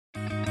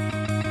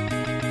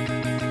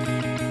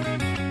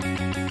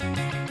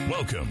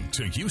Welcome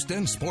to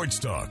Houston Sports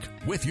Talk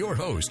with your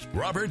host,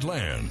 Robert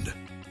Land.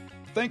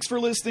 Thanks for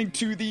listening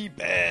to the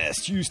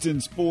best Houston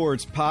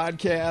sports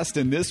podcast.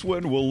 And this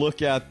one, we'll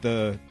look at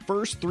the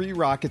first three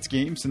Rockets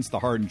games since the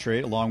Harden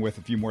trade, along with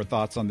a few more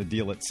thoughts on the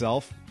deal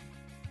itself.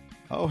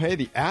 Oh, hey,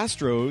 the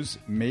Astros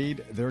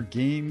made their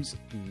games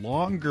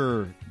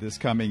longer this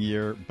coming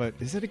year, but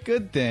is it a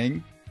good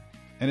thing?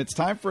 And it's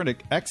time for an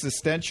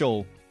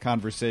existential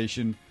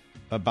conversation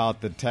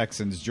about the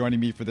Texans. Joining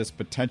me for this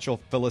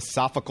potential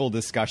philosophical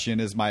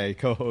discussion is my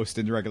co-host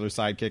and regular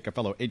sidekick, a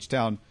fellow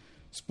H-Town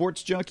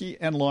sports junkie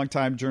and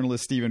longtime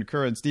journalist, Stephen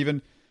Kerr.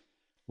 Stephen,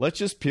 let's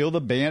just peel the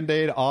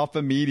Band-Aid off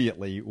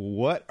immediately.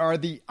 What are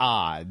the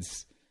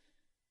odds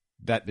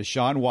that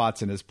Deshaun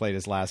Watson has played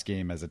his last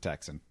game as a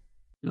Texan?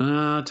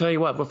 I'll tell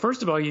you what. Well,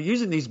 first of all, you're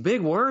using these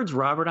big words,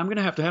 Robert. I'm going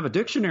to have a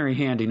dictionary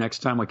handy next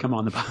time we come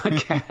on the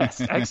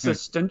podcast.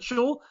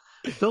 Existential,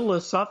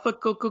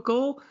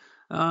 philosophical.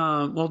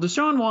 Well,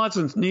 Deshaun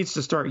Watson needs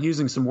to start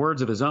using some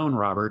words of his own,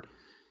 Robert.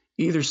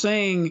 Either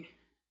saying,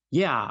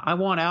 yeah, I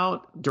want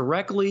out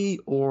directly,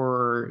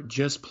 or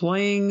just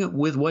playing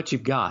with what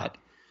you've got.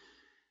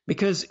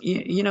 Because,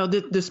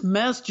 this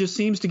mess just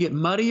seems to get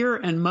muddier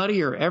and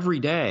muddier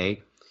every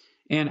day.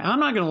 And I'm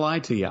not going to lie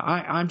to you.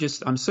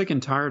 I'm sick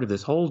and tired of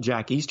this whole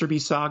Jack Easterby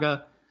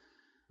saga,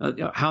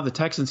 how the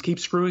Texans keep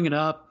screwing it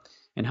up,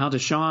 and how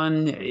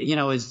Deshaun,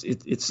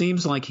 it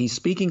seems like he's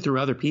speaking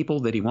through other people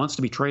that he wants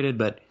to be traded,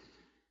 but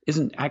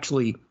isn't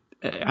actually.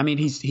 I mean,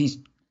 he's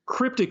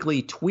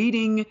cryptically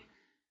tweeting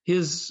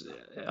his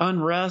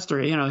unrest or,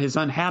 his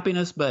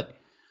unhappiness. But,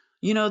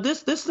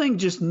 this thing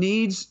just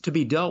needs to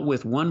be dealt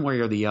with one way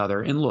or the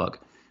other. And look,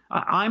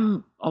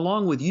 I'm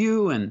along with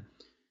you and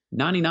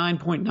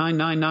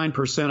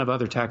 99.999% of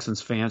other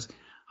Texans fans.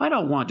 I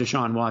don't want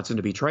Deshaun Watson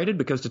to be traded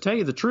because, to tell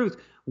you the truth,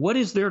 what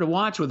is there to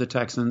watch with the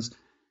Texans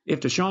if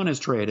Deshaun is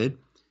traded,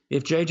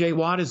 if J.J.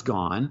 Watt is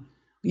gone?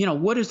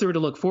 What is there to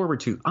look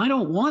forward to? I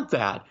don't want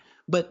that.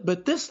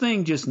 But this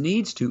thing just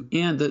needs to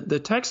end. The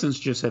Texans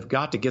just have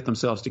got to get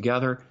themselves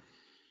together.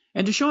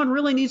 And Deshaun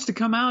really needs to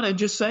come out and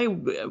just say,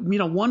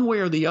 one way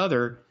or the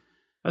other,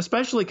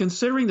 especially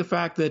considering the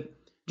fact that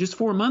just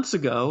 4 months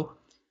ago,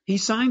 he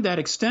signed that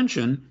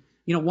extension.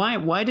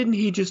 Why didn't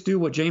he just do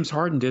what James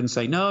Harden did and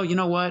say, no, you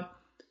know what?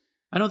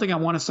 I don't think I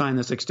want to sign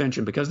this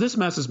extension, because this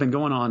mess has been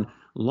going on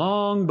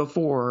long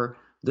before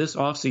this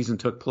offseason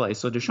took place.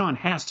 So Deshaun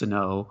has to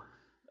know,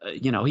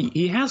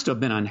 he has to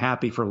have been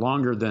unhappy for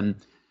longer than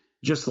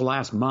just the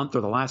last month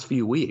or the last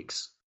few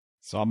weeks.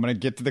 So I'm going to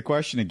get to the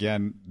question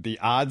again. The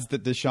odds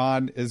that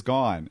Deshaun is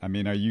gone. I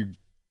mean,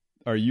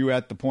 are you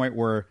at the point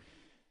where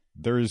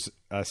there's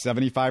a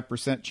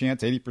 75%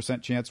 chance,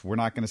 80% chance we're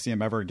not going to see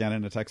him ever again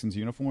in a Texans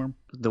uniform?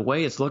 The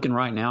way it's looking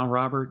right now,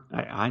 Robert,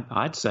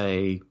 I'd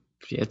say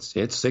it's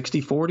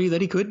 60-40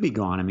 that he could be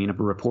gone. I mean,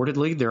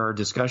 reportedly, there are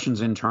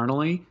discussions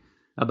internally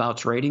about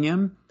trading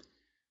him.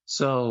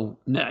 So,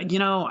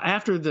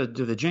 after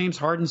the James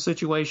Harden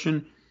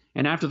situation,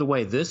 and after the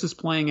way this is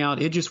playing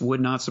out, it just would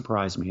not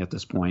surprise me at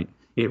this point.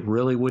 It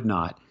really would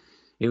not.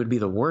 It would be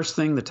the worst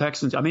thing the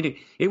Texans. I mean,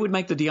 it would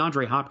make the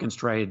DeAndre Hopkins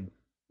trade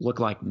look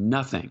like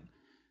nothing.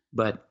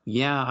 But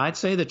yeah, I'd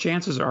say the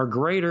chances are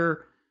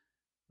greater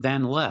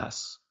than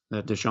less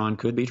that Deshaun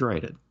could be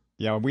traded.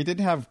 Yeah, we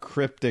didn't have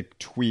cryptic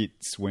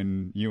tweets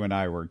when you and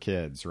I were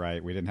kids,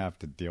 right? We didn't have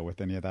to deal with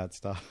any of that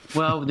stuff.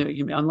 Well,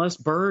 unless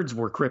birds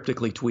were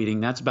cryptically tweeting,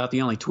 that's about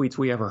the only tweets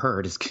we ever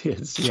heard as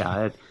kids.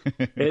 Yeah,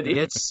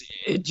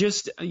 it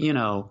just,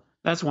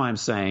 that's why I'm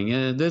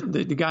saying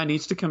the guy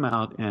needs to come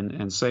out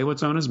and say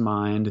what's on his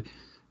mind,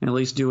 and at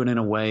least do it in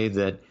a way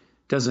that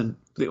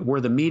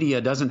where the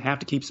media doesn't have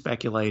to keep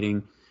speculating.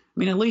 I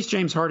mean, at least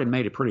James Harden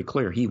made it pretty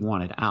clear he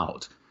wanted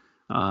out,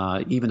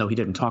 even though he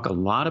didn't talk a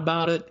lot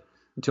about it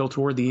until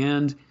toward the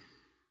end.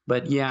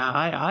 But yeah,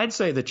 I'd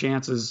say the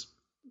chances,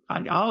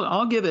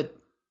 I'll give it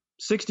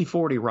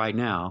 60-40 right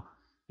now.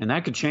 And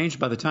that could change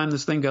by the time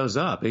this thing goes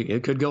up.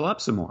 It could go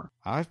up some more.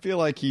 I feel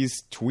like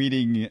he's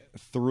tweeting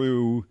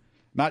through,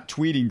 not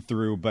tweeting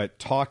through, but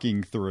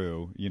talking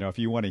through. If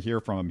you want to hear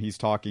from him, he's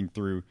talking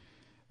through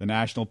the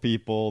national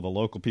people, the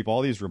local people,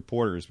 all these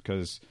reporters,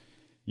 because,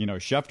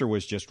 Schefter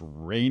was just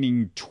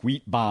raining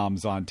tweet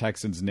bombs on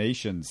Texans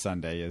Nation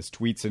Sunday, as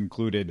tweets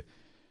included,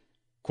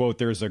 quote,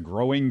 "There's a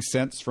growing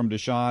sense from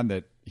Deshaun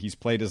that he's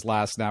played his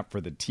last snap for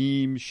the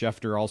team."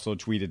 Schefter also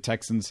tweeted,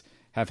 "Texans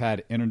have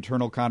had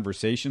internal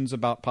conversations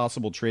about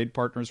possible trade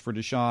partners for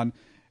Deshaun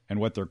and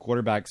what their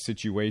quarterback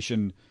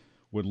situation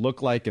would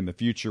look like in the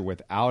future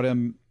without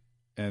him."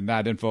 And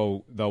that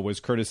info, though, was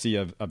courtesy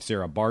of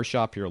Sarah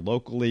Barshop here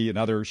locally.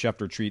 Another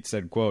Schefter tweet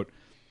said, quote,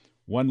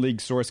 "One league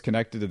source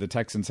connected to the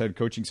Texans head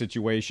coaching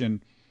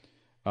situation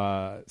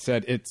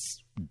said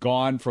it's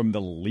gone from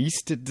the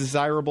least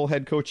desirable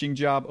head coaching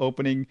job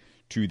opening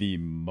to the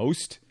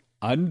most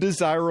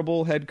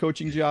undesirable head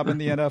coaching job in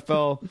the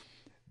NFL.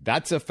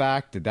 That's a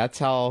fact. That's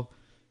how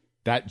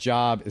that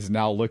job is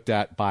now looked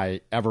at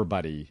by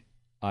everybody,"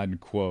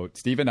 unquote.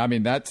 Stephen, I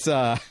mean, that's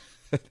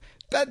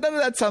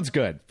that sounds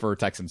good for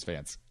Texans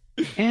fans.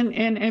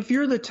 And if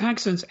you're the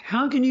Texans,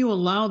 how can you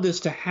allow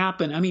this to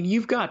happen? I mean,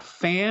 you've got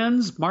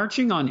fans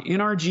marching on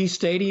NRG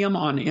Stadium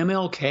on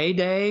MLK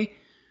Day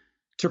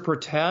to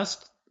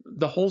protest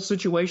the whole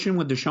situation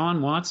with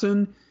Deshaun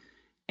Watson,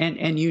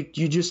 and you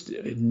just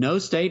no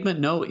statement,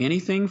 no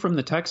anything from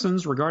the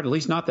Texans regard, at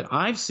least not that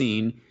I've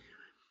seen.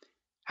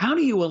 How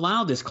do you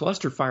allow this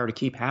cluster fire to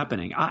keep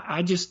happening?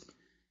 I just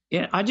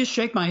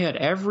shake my head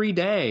every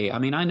day. I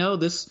mean, I know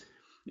this,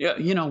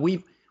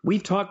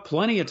 we've talked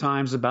plenty of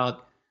times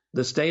about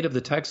the state of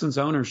the Texans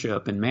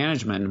ownership and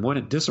management and what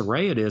a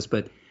disarray it is,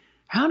 but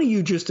how do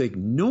you just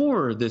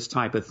ignore this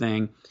type of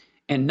thing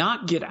and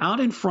not get out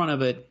in front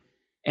of it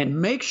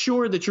and make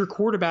sure that your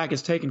quarterback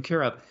is taken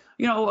care of?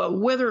 You know,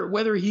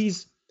 whether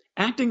he's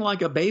acting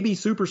like a baby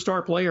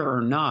superstar player or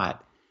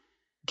not,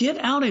 get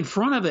out in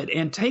front of it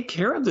and take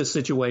care of this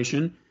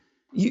situation.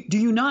 Do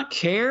you not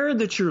care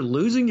that you're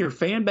losing your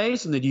fan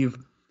base and that you've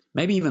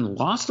maybe even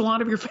lost a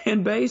lot of your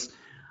fan base?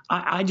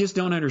 I just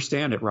don't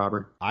understand it,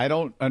 Robert. I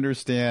don't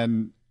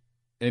understand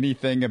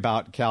anything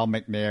about Cal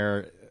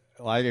McNair.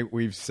 Like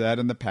we've said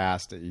in the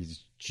past,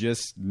 he's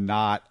just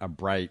not a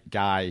bright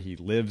guy. He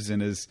lives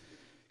in his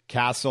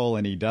castle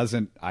and he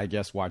doesn't, I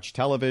guess, watch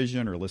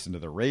television or listen to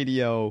the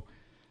radio.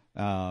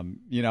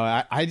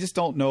 I just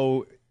don't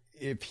know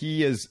if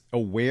he is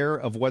aware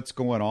of what's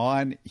going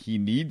on. He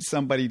needs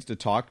somebody to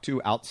talk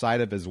to outside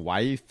of his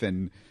wife,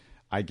 and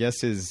I guess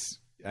he's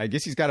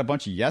got a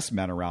bunch of yes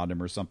men around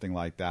him or something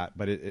like that.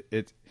 But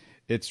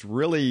it's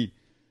really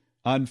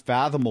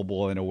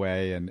unfathomable in a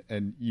way.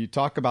 And you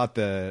talk about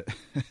the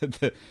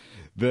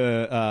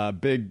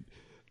big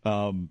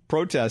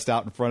protest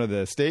out in front of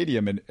the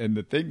stadium, and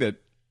the thing that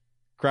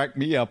cracked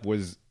me up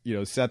was,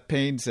 Seth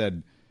Payne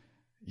said,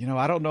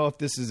 I don't know if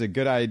this is a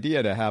good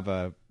idea to have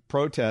a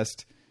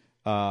protest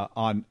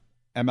on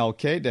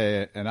MLK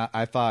Day. And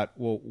I thought,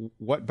 well,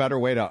 what better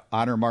way to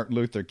honor Martin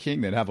Luther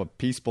King than have a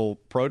peaceful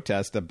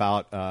protest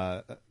about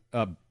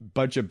a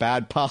bunch of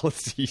bad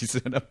policies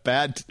and a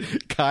bad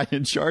guy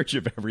in charge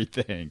of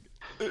everything?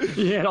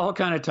 Yeah, it all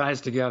kind of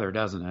ties together,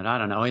 doesn't it? I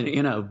don't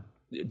know,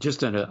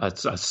 just in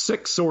a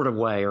sick sort of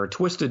way, or a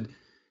twisted,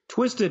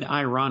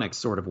 ironic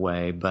sort of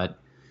way. But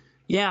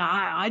yeah,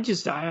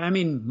 I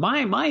mean,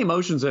 my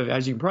emotions have,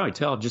 as you can probably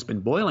tell, have just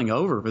been boiling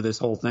over for this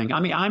whole thing. I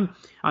mean,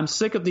 I'm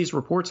sick of these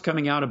reports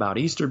coming out about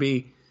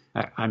Easterby.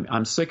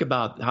 I'm sick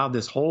about how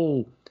this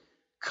whole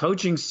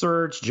coaching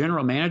search,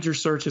 general manager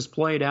search has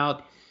played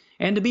out.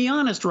 And to be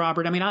honest,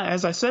 Robert, I mean,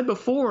 as I said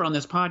before on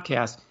this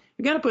podcast,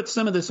 we got to put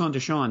some of this on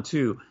Deshaun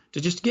too,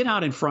 to just get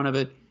out in front of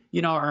it.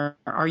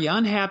 Are you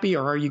unhappy,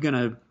 or are you going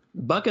to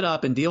buck it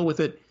up and deal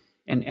with it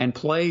and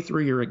play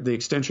through the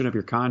extension of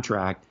your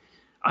contract?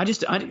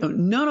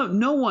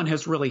 No one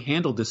has really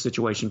handled this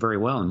situation very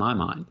well in my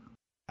mind.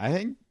 I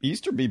think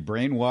Easterby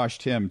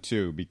brainwashed him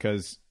too,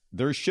 because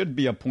there should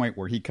be a point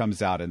where he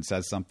comes out and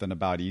says something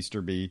about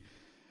Easterby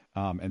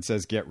and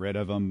says get rid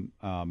of him.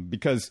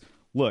 Because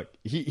look,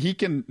 he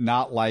can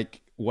not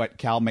like what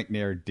Cal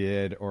McNair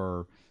did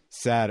or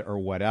said or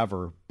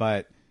whatever,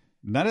 but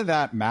none of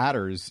that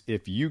matters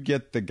if you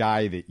get the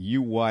guy that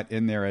you want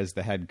in there as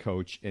the head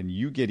coach and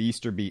you get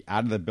Easterby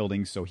out of the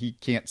building so he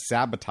can't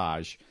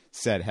sabotage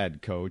said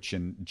head coach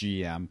and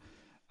GM.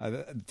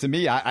 To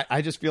me,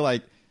 I just feel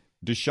like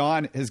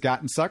Deshaun has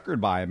gotten suckered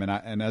by him.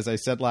 And as I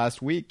said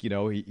last week,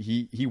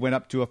 he went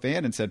up to a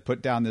fan and said,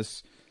 put down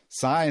this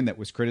sign that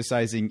was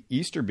criticizing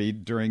Easterby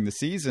during the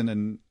season.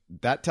 And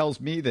that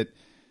tells me that,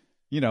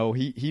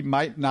 he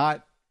might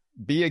not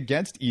be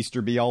against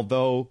Easterby,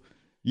 although,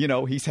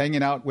 he's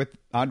hanging out with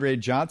Andre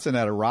Johnson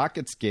at a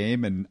Rockets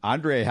game, and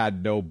Andre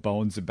had no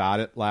bones about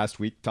it last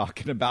week,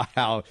 talking about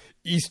how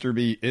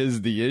Easterby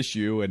is the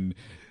issue. And,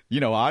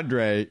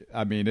 Andre,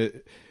 I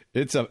mean,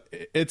 it's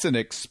an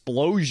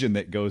explosion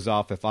that goes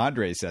off if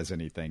Andre says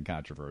anything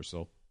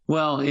controversial.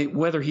 Well,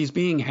 whether he's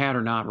being had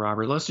or not,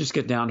 Robert, let's just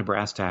get down to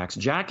brass tacks.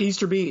 Jack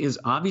Easterby is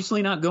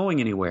obviously not going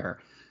anywhere,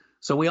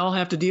 so we all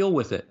have to deal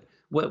with it.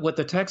 What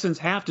the Texans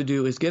have to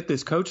do is get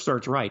this coach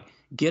search right.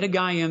 Get a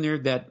guy in there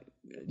that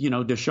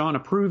Deshaun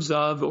approves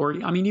of,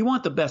 or, I mean, you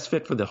want the best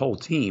fit for the whole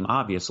team,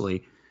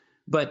 obviously,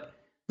 but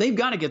they've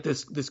got to get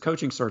this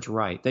coaching search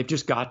right. They've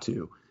just got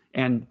to.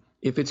 And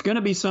if it's going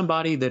to be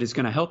somebody that is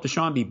going to help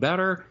Deshaun be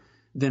better,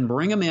 then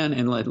bring him in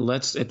and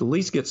let's at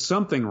least get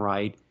something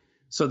right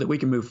so that we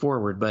can move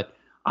forward. But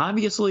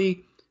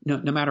obviously, no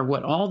matter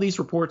what all these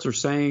reports are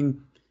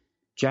saying,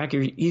 Jack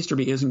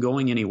Easterby isn't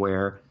going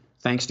anywhere,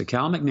 thanks to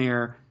Cal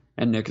McNair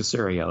and Nick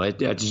Caserio.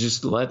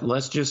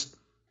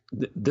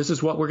 This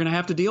is what we're going to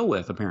have to deal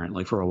with,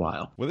 apparently, for a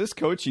while. Well, this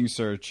coaching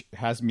search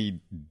has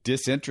me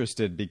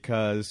disinterested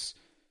because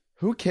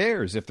who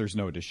cares if there's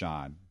no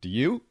Deshaun? Do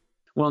you?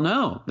 Well,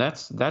 no,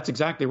 that's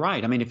exactly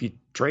right. I mean, if you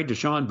trade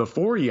Deshaun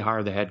before you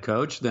hire the head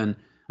coach, then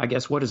I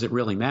guess what does it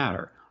really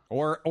matter?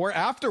 Or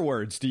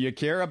afterwards? Do you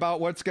care about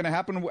what's going to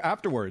happen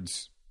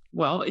afterwards?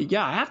 Well,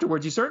 yeah,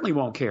 afterwards you certainly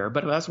won't care.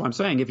 But that's what I'm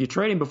saying. If you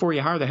trade him before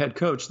you hire the head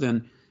coach,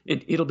 then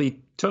it'll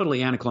be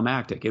totally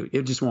anticlimactic.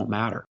 It just won't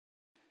matter.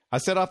 I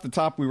said off the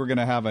top we were going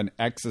to have an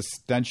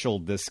existential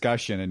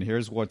discussion, and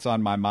here's what's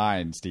on my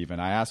mind,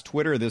 Stephen. I asked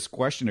Twitter this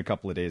question a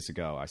couple of days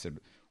ago. I said,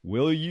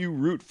 will you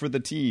root for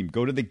the team,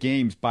 go to the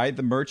games, buy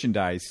the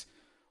merchandise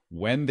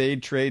when they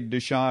trade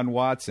Deshaun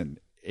Watson?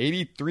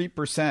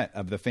 83%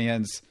 of the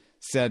fans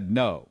said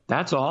no.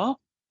 That's all?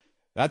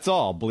 That's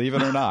all, believe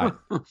it or not.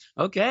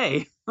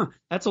 Okay.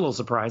 That's a little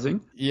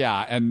surprising.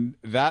 Yeah, and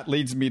that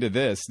leads me to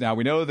this. Now,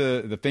 we know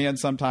the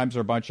fans sometimes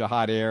are a bunch of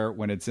hot air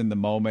when it's in the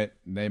moment.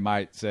 They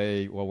might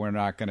say, well, we're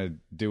not going to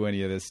do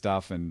any of this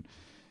stuff. And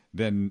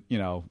then,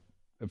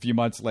 a few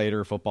months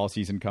later, football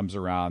season comes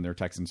around. They're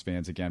Texans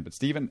fans again. But,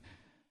 Stephen,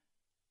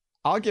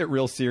 I'll get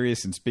real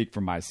serious and speak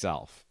for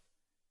myself.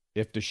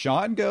 If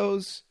Deshaun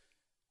goes,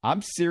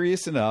 I'm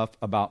serious enough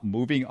about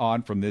moving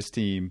on from this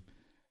team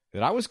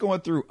that I was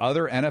going through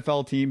other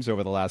NFL teams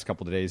over the last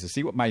couple of days to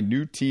see what my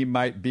new team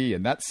might be.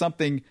 And that's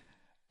something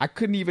I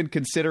couldn't even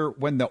consider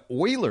when the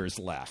Oilers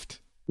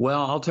left.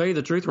 Well, I'll tell you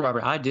the truth,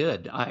 Robert. I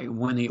did.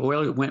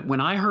 When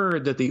I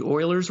heard that the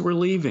Oilers were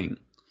leaving,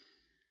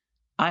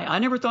 I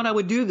never thought I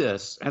would do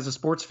this as a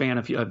sports fan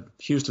of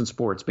Houston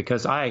sports,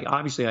 because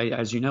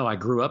as you know, I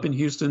grew up in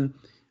Houston.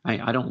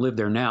 I don't live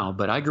there now,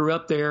 but I grew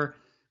up there.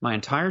 My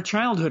entire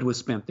childhood was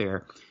spent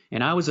there.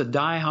 And I was a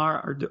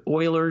diehard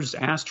Oilers,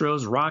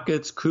 Astros,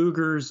 Rockets,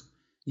 Cougars,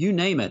 you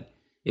name it.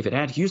 If it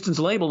had Houston's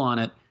label on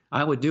it,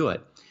 I would do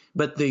it.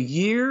 But the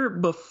year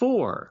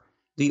before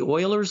the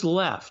Oilers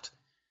left,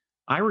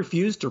 I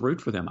refused to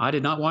root for them. I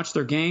did not watch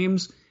their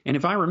games. And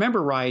if I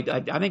remember right,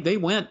 I think they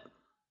went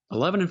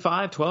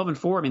 11-5,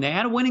 12-4. I mean, they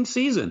had a winning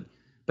season,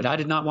 but I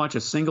did not watch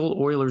a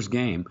single Oilers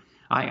game.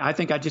 I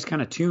think I just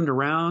kind of tuned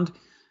around.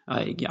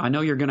 I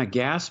know you're going to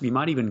gasp. You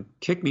might even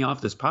kick me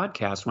off this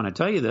podcast when I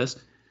tell you this.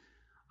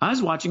 I was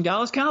watching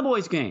Dallas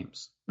Cowboys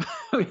games,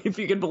 if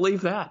you can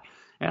believe that.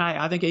 And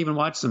I think I even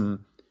watched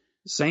some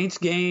Saints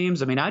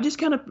games. I mean, I just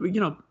kind of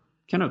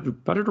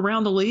puttered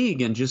around the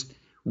league and just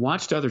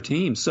watched other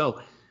teams. So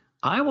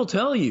I will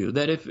tell you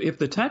that if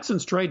the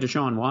Texans trade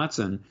Deshaun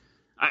Watson,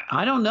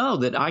 I don't know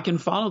that I can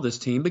follow this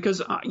team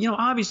because,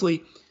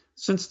 obviously,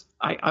 since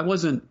I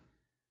wasn't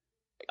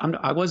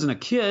a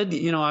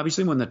kid,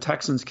 obviously when the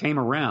Texans came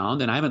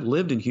around, and I haven't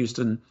lived in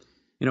Houston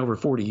in over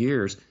 40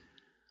 years,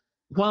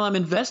 while I'm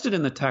invested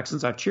in the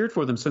Texans, I've cheered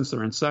for them since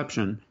their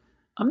inception,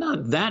 I'm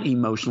not that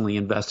emotionally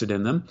invested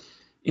in them.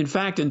 In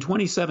fact, in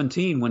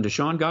 2017, when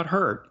Deshaun got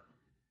hurt,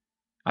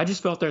 I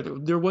just felt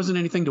there wasn't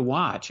anything to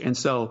watch. And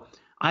so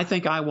I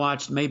think I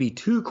watched maybe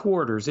 2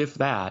 quarters, if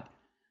that,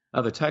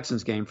 of a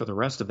Texans game for the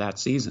rest of that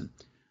season.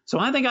 So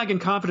I think I can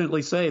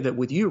confidently say that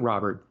with you,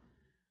 Robert,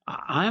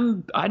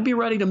 I'd be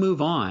ready to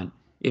move on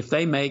if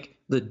they make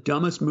the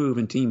dumbest move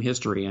in team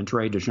history and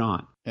trade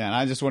Deshaun. Yeah, and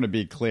I just want to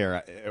be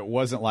clear. It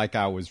wasn't like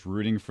I was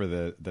rooting for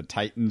the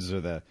Titans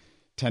or the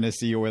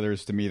Tennessee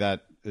Oilers. To me,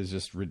 that is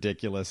just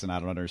ridiculous, and I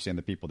don't understand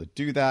the people that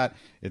do that.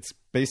 It's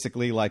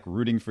basically like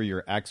rooting for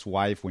your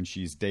ex-wife when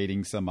she's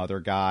dating some other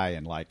guy,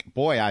 and like,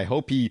 boy, I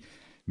hope he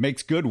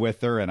makes good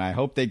with her, and I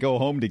hope they go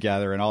home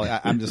together. And all.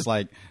 I'm just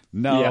like,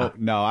 no.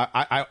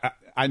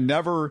 I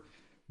never,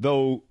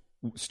 though,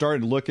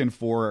 started looking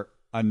for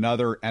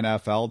another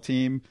NFL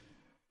team.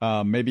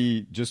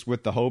 Maybe just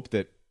with the hope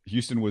that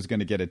Houston was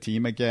going to get a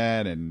team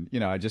again. And,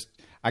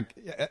 I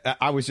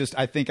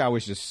think I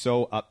was just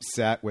so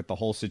upset with the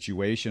whole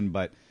situation.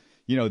 But,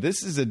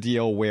 this is a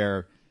deal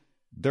where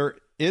there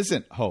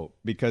isn't hope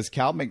because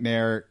Cal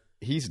McNair,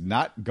 he's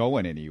not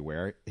going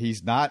anywhere.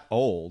 He's not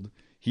old.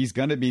 He's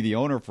going to be the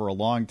owner for a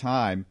long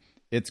time.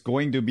 It's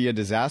going to be a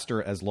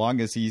disaster as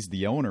long as he's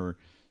the owner.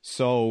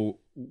 So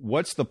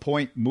what's the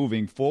point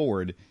moving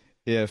forward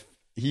if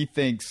he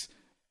thinks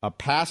a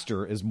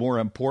pastor is more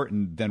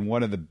important than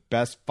one of the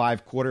best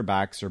 5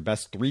 quarterbacks or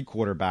best 3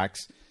 quarterbacks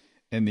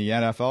in the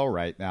NFL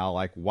right now?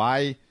 Like,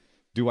 why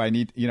do I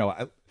need,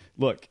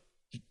 look,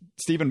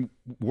 Stephen,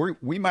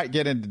 we might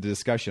get into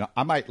discussion.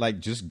 I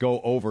might just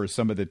go over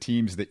some of the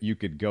teams that you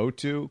could go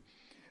to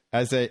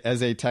as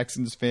a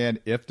Texans fan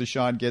if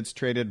Deshaun gets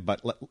traded.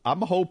 But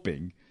I'm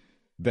hoping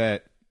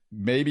that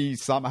maybe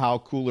somehow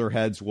cooler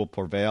heads will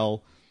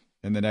prevail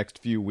in the next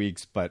few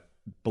weeks. But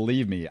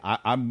believe me,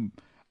 I'm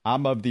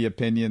of the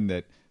opinion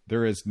that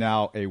there is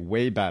now a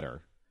way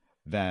better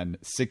than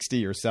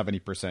 60 or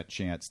 70%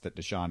 chance that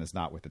Deshaun is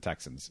not with the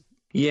Texans.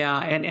 Yeah,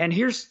 and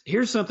here's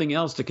something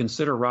else to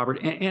consider, Robert.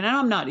 And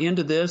I'm not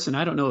into this, and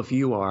I don't know if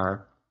you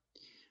are,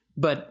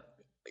 but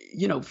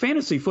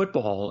fantasy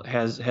football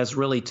has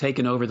really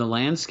taken over the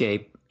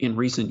landscape in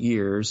recent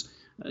years.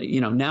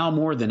 Now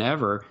more than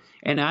ever,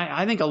 and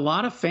I think a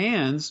lot of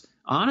fans,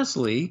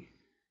 honestly,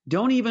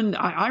 don't even.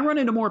 I run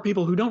into more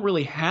people who don't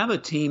really have a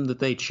team that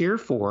they cheer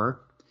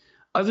for,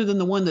 other than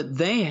the one that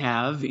they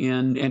have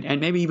in, and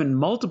maybe even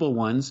multiple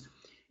ones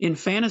in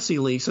fantasy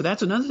leagues. So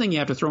that's another thing you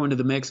have to throw into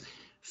the mix.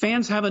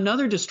 Fans have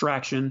another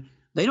distraction.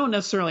 They don't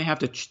necessarily have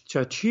to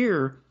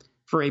cheer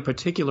for a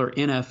particular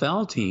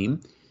NFL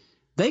team.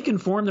 They can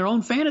form their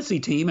own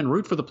fantasy team and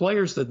root for the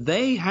players that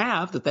they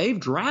have, that they've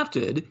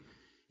drafted.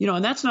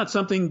 And that's not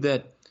something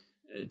that,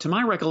 to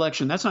my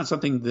recollection, that's not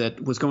something that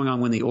was going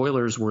on when the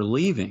Oilers were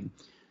leaving.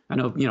 I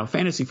know,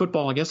 fantasy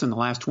football, I guess in the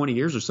last 20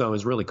 years or so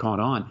has really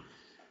caught on.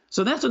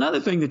 So that's another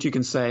thing that you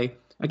can say.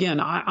 Again,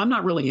 I'm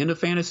not really into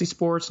fantasy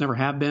sports, never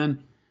have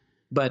been,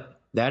 but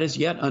that is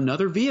yet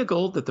another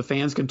vehicle that the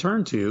fans can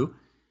turn to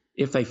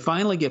if they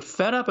finally get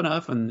fed up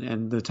enough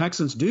and the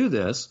Texans do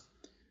this,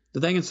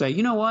 that they can say,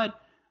 you know what?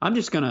 I'm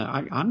just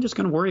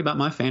gonna worry about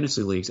my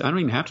fantasy leagues. I don't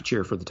even have to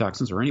cheer for the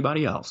Texans or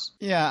anybody else.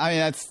 Yeah,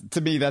 I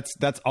mean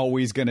that's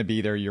always going to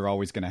be there. You're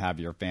always going to have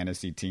your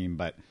fantasy team,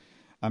 but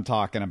I'm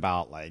talking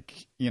about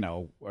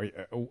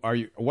are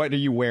you what are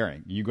you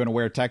wearing? You going to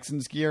wear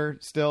Texans gear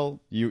still?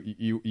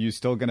 You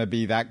still going to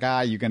be that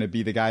guy? You going to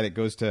be the guy that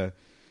goes to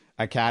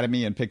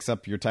Academy and picks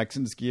up your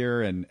Texans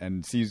gear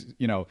and sees?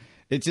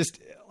 It's just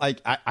like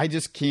I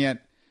just can't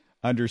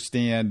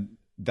understand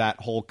that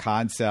whole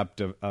concept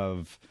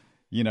of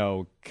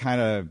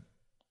kind of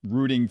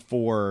rooting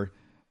for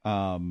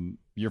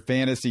your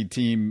fantasy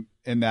team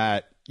in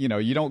that,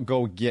 you don't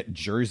go get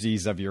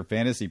jerseys of your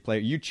fantasy player.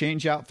 You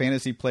change out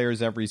fantasy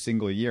players every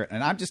single year.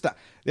 And the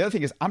other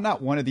thing is I'm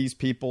not one of these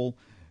people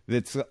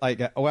that's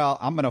like, well,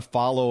 I'm going to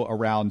follow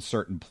around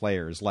certain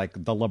players, like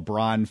the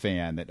LeBron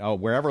fan that,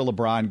 wherever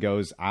LeBron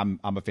goes, I'm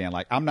a fan.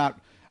 Like I'm not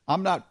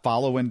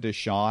following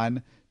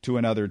Deshaun to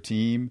another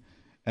team.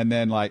 And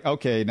then like,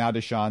 okay, now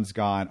Deshaun's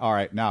gone. All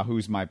right, now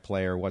who's my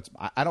player?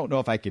 I don't know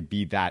if I could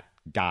be that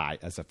guy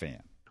as a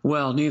fan.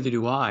 Well, neither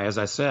do I. As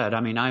I said, I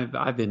mean,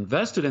 I've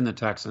invested in the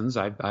Texans.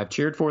 I've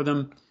cheered for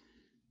them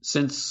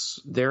since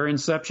their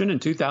inception in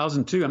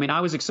 2002. I mean,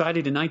 I was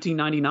excited in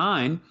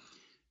 1999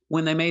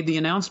 when they made the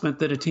announcement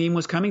that a team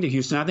was coming to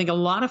Houston. I think a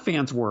lot of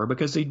fans were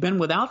because they'd been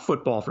without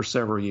football for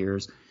several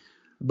years.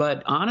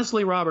 But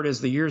honestly, Robert,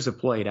 as the years have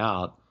played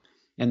out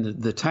and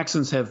the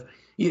Texans have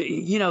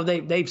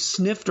they've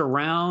sniffed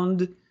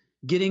around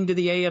getting to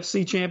the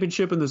AFC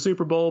Championship and the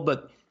Super Bowl,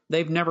 but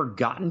they've never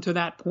gotten to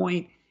that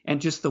point. And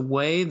just the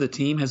way the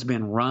team has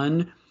been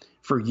run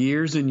for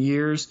years and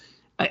years,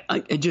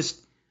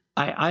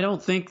 I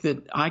don't think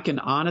that I can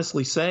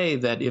honestly say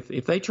that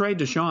if they trade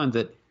Deshaun,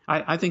 that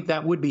I think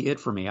that would be it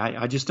for me.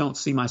 I just don't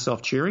see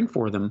myself cheering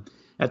for them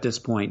at this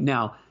point.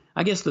 Now,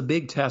 I guess the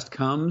big test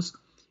comes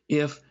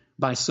if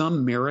by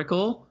some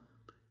miracle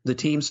the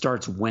team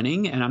starts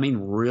winning, and I mean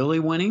really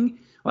winning.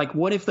 Like,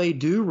 what if they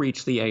do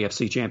reach the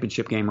AFC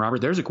Championship game,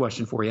 Robert? There's a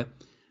question for you.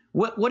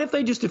 What if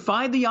they just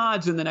defied the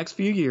odds in the next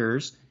few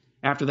years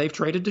after they've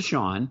traded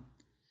Deshaun,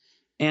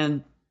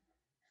 and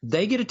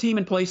they get a team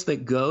in place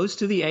that goes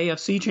to the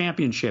AFC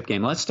Championship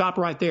game? Let's stop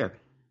right there.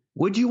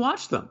 Would you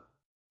watch them?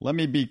 Let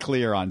me be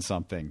clear on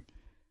something.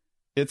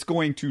 It's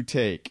going to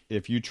take,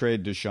 if you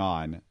trade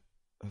Deshaun,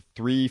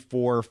 3,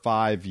 4,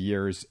 5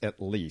 years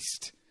at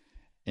least.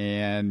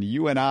 And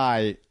you and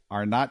I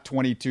are not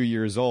 22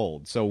 years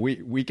old. So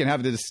we can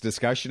have this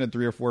discussion in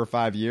 3 or 4 or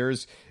 5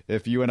 years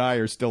if you and I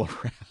are still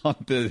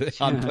around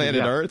on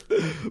planet Earth.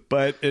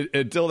 But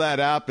until that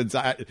happens,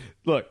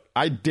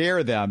 I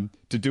dare them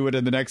to do it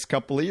in the next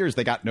couple of years.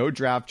 They got no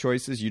draft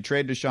choices. You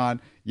trade Deshaun.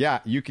 Yeah,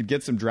 you could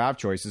get some draft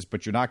choices,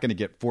 but you're not going to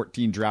get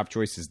 14 draft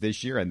choices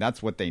this year. And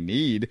that's what they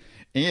need.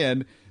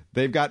 And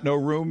they've got no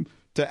room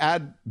to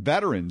add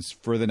veterans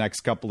for the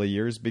next couple of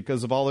years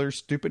because of all their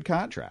stupid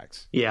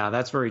contracts. Yeah,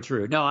 that's very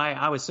true. No,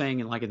 I was saying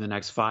in the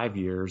next 5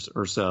 years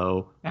or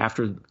so,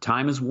 after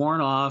time is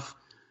worn off,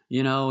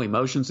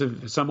 emotions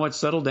have somewhat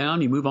settled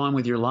down, you move on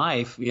with your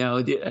life.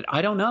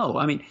 I don't know.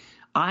 I mean,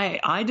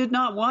 I did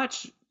not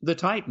watch the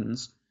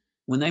Titans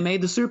when they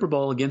made the Super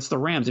Bowl against the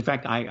Rams. In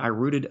fact, I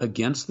rooted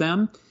against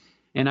them.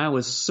 And I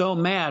was so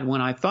mad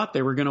when I thought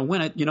they were going to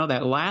win it.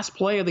 That last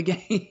play of the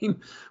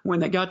game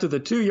when they got to the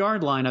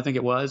 2-yard line, I think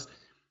it was,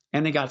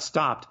 and they got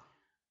stopped.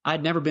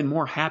 I'd never been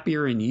more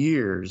happier in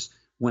years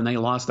when they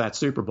lost that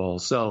Super Bowl.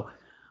 So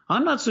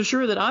I'm not so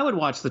sure that I would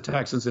watch the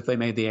Texans if they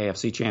made the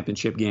AFC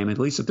Championship game, at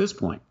least at this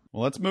point.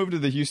 Well, let's move to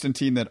the Houston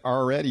team that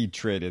already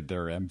traded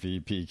their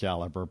MVP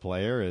caliber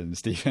player. And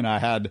Steve and I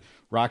had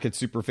Rocket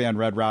superfan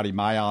Red Rowdy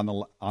Maya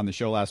on the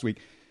show last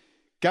week.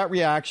 Got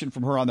reaction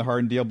from her on the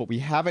Harden deal, but we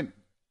haven't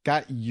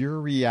got your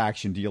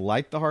reaction. Do you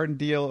like the Harden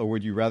deal, or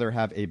would you rather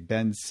have a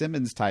Ben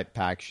Simmons type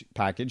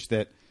package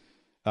that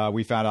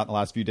we found out in the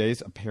last few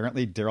days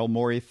apparently Daryl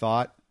Morey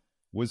thought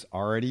was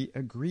already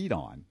agreed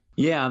on?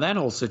 Yeah, that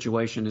whole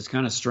situation is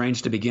kind of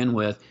strange to begin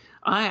with.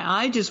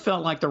 I just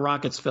felt like the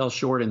Rockets fell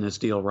short in this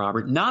deal,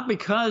 Robert, not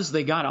because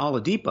they got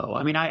Oladipo.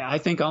 I mean, I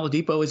think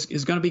Oladipo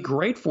is going to be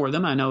great for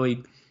them. I know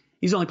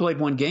he's only played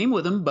one game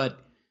with them, but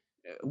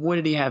what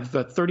did he have?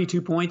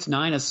 32 points,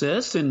 9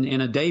 assists in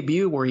a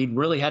debut where he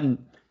really hadn't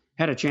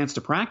had a chance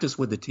to practice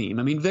with the team.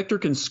 I mean, Victor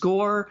can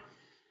score.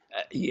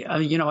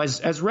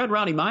 As Red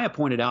Rowdy Maya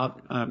pointed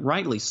out,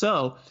 rightly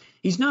so,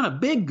 he's not a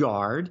big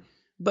guard,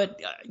 but,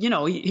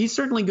 he's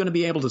certainly going to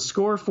be able to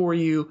score for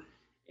you,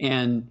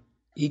 and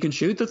he can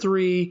shoot the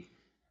three.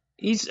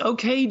 He's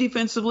okay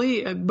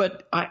defensively,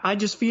 but I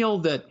just feel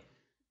that,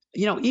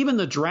 even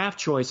the draft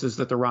choices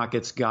that the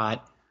Rockets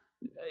got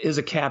is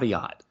a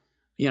caveat.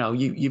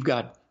 You've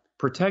got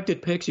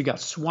protected picks, you got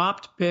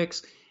swapped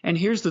picks, and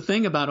here's the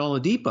thing about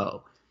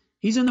Oladipo.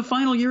 He's in the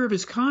final year of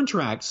his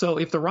contract. So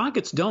if the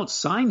Rockets don't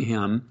sign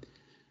him,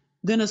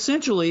 then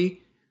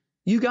essentially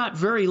you got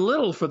very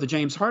little for the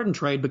James Harden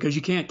trade because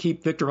you can't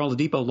keep Victor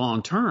Oladipo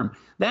long term.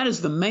 That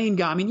is the main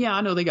guy. I mean, yeah,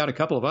 I know they got a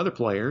couple of other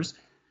players,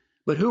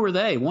 but who are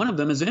they? One of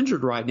them is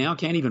injured right now,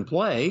 can't even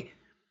play.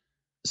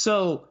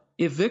 So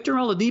if Victor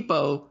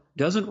Oladipo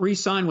doesn't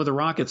re-sign with the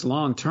Rockets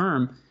long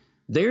term,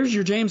 there's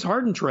your James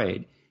Harden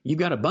trade. You've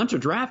got a bunch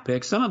of draft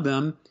picks. Some of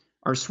them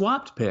are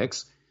swapped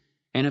picks.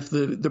 And if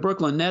the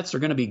Brooklyn Nets are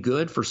going to be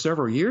good for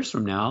several years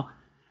from now,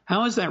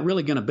 how is that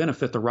really going to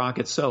benefit the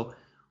Rockets? So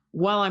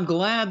while I'm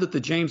glad that the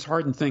James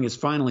Harden thing is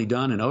finally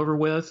done and over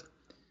with,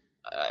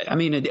 I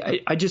mean,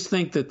 I just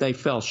think that they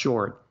fell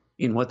short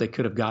in what they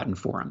could have gotten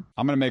for him.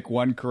 I'm going to make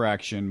one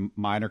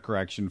minor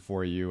correction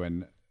for you.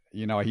 And,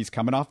 he's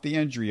coming off the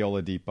injury,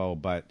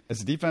 Oladipo, but as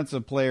a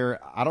defensive player,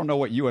 I don't know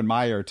what you and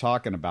Maya are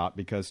talking about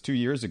because 2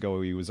 years ago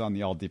he was on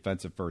the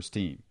all-defensive first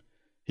team.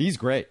 He's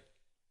great.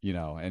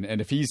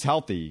 And if he's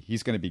healthy,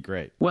 he's going to be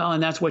great. Well,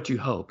 and that's what you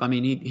hope. I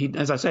mean, he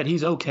as I said,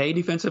 he's okay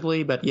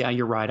defensively, but yeah,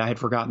 you're right. I had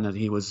forgotten that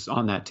he was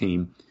on that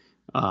team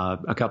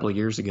a couple of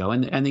years ago.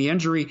 And the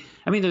injury,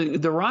 I mean,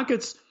 the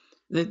Rockets,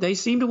 they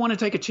seem to want to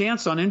take a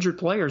chance on injured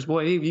players.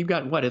 Boy, you've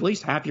got, at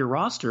least half your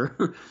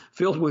roster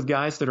filled with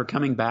guys that are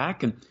coming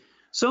back. And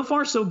so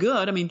far, so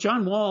good. I mean,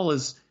 John Wall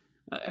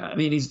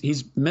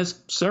he's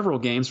missed several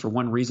games for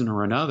one reason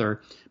or another.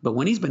 But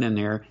when he's been in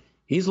there,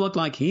 he's looked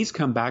like he's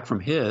come back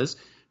from his.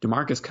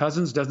 DeMarcus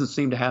Cousins doesn't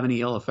seem to have any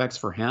ill effects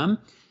for him,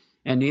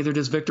 and neither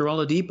does Victor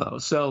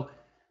Oladipo. So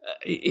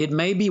it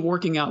may be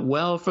working out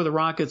well for the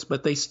Rockets,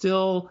 but they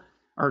still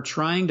are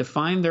trying to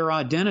find their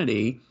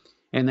identity,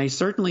 and they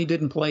certainly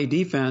didn't play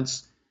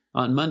defense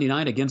on Monday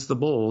night against the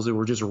Bulls, who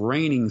were just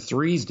raining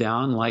threes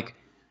down like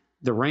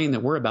the rain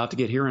that we're about to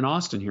get here in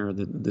Austin here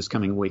this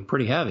coming week.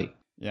 Pretty heavy.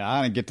 Yeah,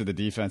 I'm going to get to the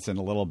defense in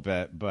a little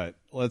bit, but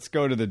let's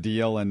go to the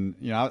deal. And,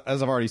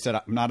 as I've already said,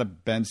 I'm not a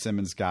Ben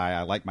Simmons guy.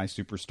 I like my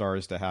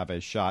superstars to have a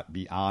shot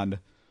beyond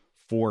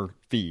 4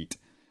 feet.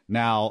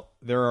 Now,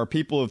 there are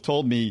people who have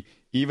told me,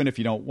 even if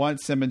you don't want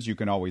Simmons, you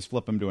can always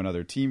flip him to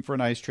another team for a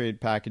nice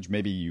trade package.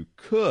 Maybe you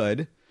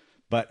could,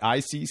 but I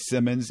see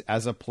Simmons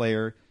as a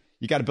player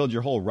you got to build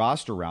your whole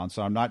roster around.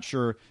 So I'm not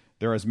sure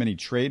there are as many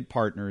trade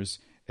partners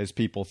as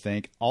people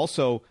think.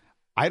 Also,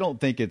 I don't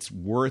think it's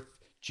worth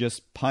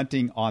just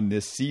punting on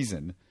this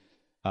season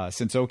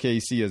since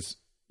OKC is,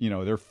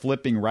 they're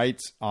flipping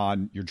rights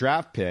on your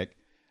draft pick.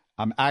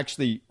 I'm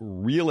actually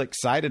real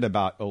excited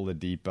about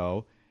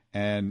Oladipo,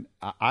 and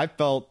I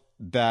felt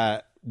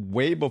that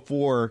way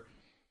before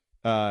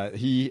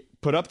he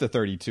put up the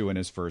 32 in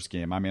his first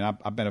game. I mean,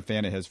 I've been a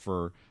fan of his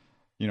for,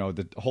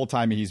 the whole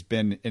time he's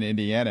been in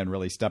Indiana and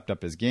really stepped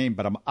up his game.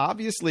 But I'm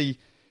obviously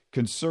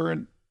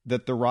concerned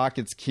that the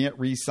Rockets can't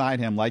re-sign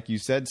him. Like you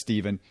said,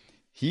 Stephen,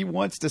 he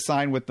wants to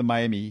sign with the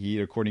Miami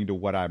Heat, according to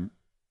what I'm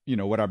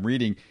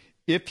reading.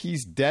 If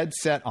he's dead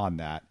set on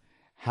that,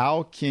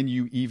 how can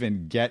you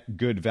even get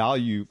good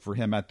value for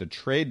him at the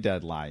trade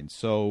deadline?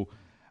 So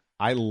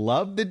I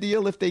love the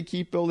deal if they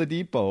keep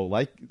Oladipo.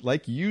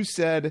 Like you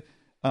said,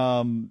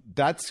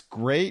 that's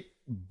great,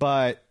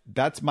 but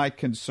that's my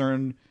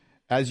concern.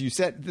 As you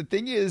said, the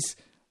thing is,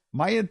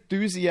 my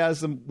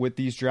enthusiasm with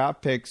these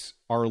draft picks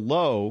are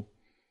low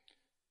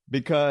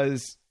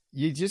because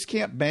you just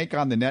can't bank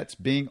on the Nets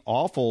being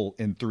awful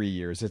in 3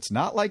 years. It's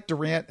not like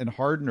Durant and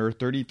Harden are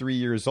 33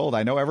 years old.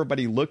 I know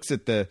everybody looks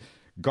at the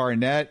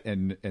Garnett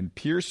and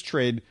Pierce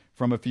trade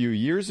from a few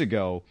years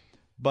ago,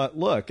 but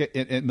look,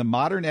 in the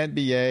modern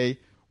NBA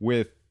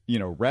with,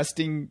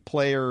 resting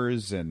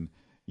players and,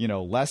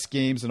 less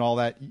games and all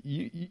that,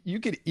 you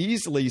could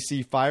easily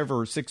see 5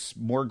 or 6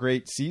 more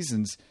great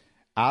seasons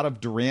out of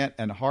Durant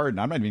and Harden.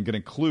 I'm not even going to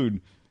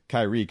include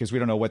Kyrie because we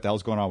don't know what the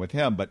hell's going on with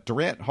him, but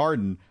Durant and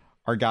Harden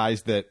are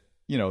guys that,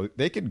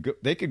 they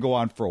could go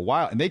on for a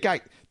while, and they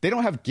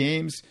don't have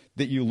games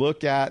that you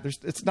look at.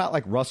 It's not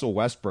like Russell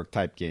Westbrook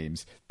type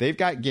games. They've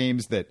got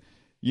games that,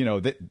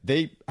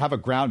 they have a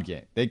ground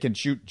game. They can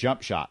shoot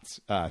jump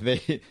shots.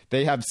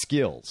 They have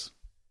skills.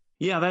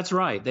 Yeah, that's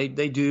right. They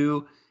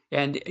do.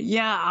 And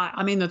yeah,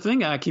 I mean, the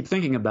thing I keep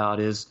thinking about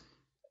is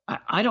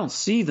I don't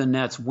see the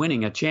Nets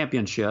winning a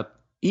championship,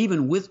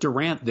 even with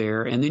Durant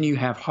there. And then you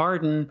have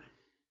Harden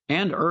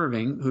and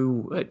Irving,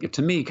 who,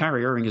 to me,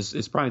 Kyrie Irving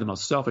is probably the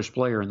most selfish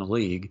player in the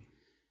league.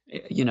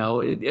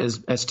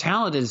 As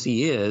talented as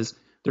he is,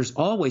 there's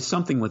always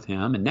something with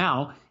him. And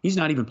now he's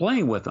not even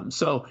playing with them.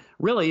 So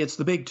really, it's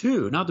the big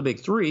two, not the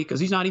big three,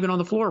 because he's not even on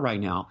the floor right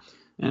now.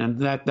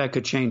 And that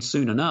could change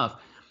soon enough.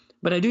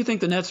 But I do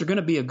think the Nets are going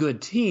to be a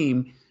good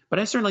team. But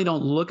I certainly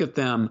don't look at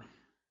them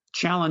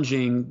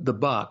challenging the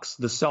Bucks,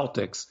 the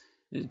Celtics,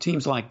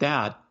 teams like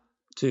that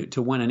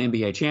to win an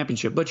NBA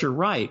championship. But you're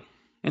right.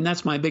 And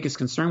that's my biggest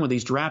concern with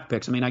these draft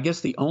picks. I mean, I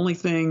guess the only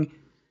thing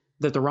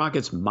that the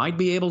Rockets might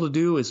be able to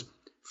do is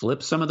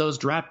flip some of those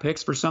draft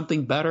picks for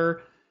something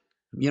better,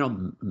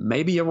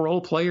 maybe a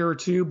role player or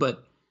two.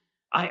 But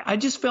I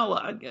just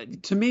felt,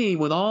 to me,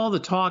 with all the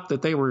talk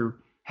that they were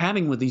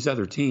having with these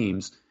other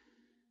teams,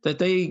 that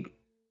they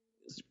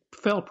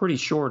fell pretty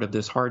short of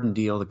this Harden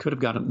deal that could have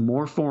gotten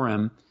more for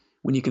him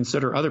when you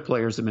consider other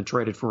players have been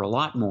traded for a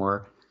lot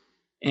more.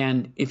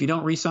 And if you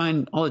don't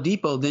re-sign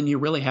Oladipo, then you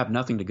really have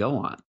nothing to go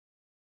on.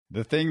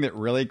 The thing that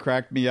really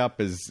cracked me up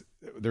is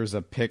there's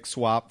a pick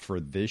swap for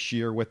this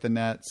year with the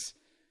Nets.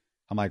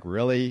 I'm like,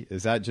 really?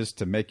 Is that just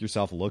to make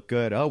yourself look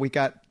good? Oh, we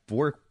got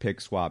 4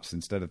 pick swaps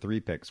instead of 3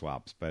 pick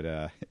swaps.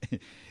 But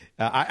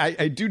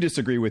I do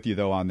disagree with you,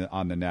 though, on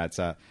the Nets.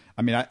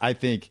 I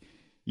think,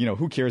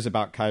 who cares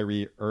about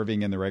Kyrie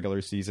Irving in the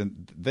regular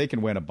season? They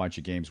can win a bunch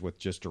of games with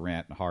just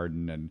Durant and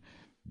Harden and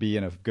be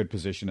in a good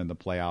position in the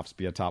playoffs,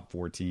 be a top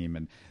 4 team.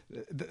 And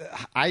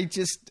I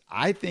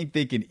think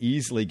they can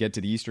easily get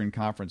to the Eastern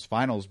Conference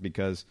Finals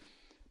because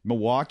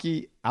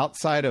Milwaukee,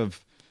 outside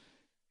of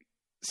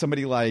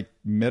somebody like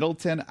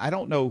Middleton, I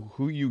don't know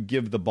who you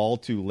give the ball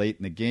to late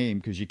in the game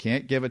because you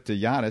can't give it to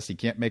Giannis. He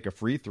can't make a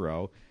free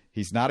throw.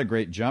 He's not a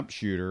great jump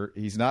shooter.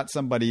 He's not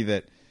somebody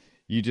that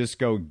you just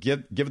go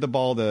give the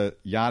ball to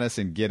Giannis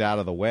and get out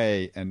of the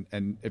way.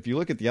 And if you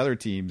look at the other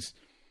teams,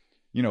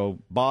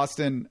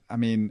 Boston,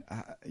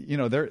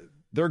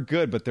 they're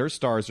good, but their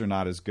stars are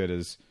not as good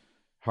as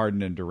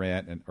Harden and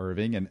Durant and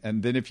Irving.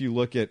 And then if you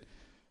look at,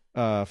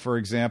 for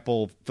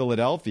example,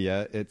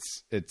 Philadelphia,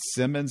 it's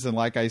Simmons. And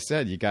like I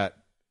said, you got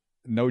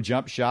no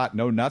jump shot,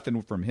 no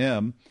nothing from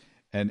him.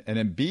 And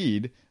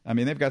Embiid,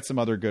 they've got some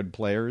other good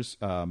players.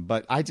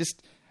 But I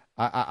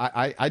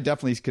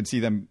definitely could see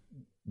them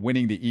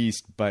winning the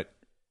East. But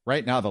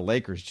right now, the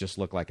Lakers just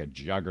look like a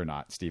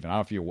juggernaut, Stephen. I don't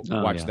know if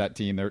you watch that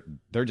team.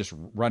 They're just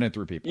running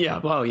through people. Yeah,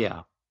 well,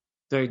 yeah.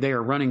 They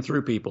are running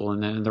through people.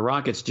 And then the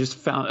Rockets just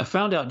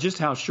found out just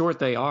how short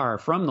they are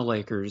from the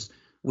Lakers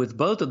with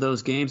both of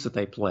those games that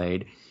they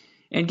played.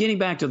 And getting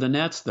back to the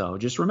Nets, though,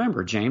 just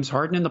remember, James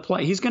Harden in the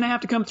play. He's going to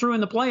have to come through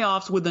in the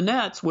playoffs with the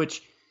Nets,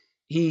 which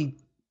he,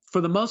 for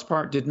the most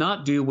part, did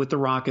not do with the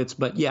Rockets.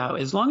 But, yeah,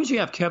 as long as you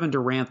have Kevin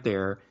Durant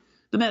there,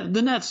 the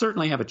Nets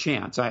certainly have a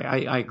chance.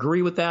 I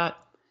agree with that.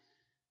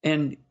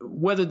 And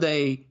whether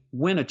they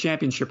win a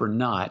championship or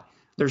not,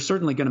 they're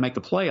certainly going to make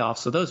the playoffs.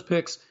 So those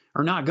picks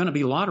are not going to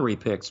be lottery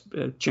picks,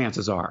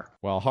 chances are.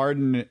 Well,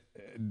 Harden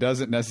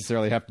doesn't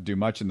necessarily have to do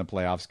much in the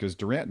playoffs because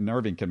Durant and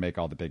Irving can make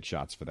all the big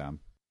shots for them.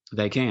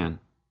 They can.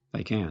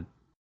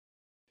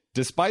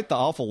 Despite the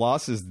awful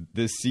losses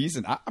this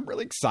season, I'm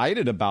really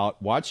excited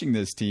about watching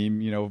this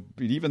team.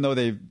 Even though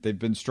they've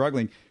been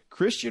struggling,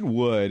 Christian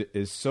Wood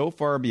is so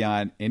far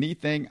beyond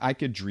anything I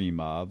could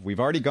dream of. We've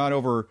already gone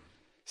over,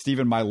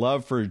 Stephen, my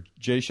love for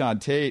Jayshawn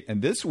Tate.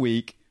 And this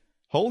week,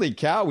 holy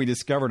cow, we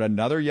discovered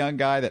another young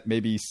guy that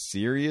may be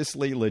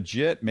seriously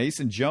legit,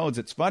 Mason Jones.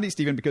 It's funny,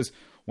 Stephen, because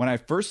when I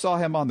first saw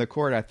him on the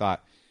court, I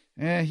thought,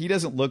 he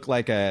doesn't look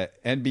like a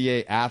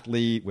NBA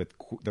athlete with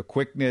the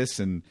quickness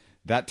and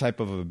that type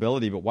of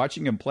ability. But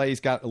watching him play, he's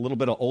got a little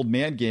bit of old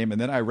man game.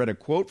 And then I read a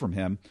quote from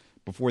him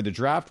before the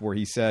draft where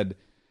he said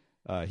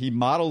he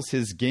models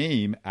his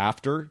game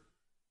after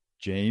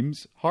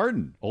James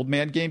Harden. Old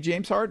man game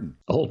James Harden.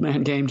 Old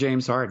man game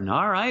James Harden.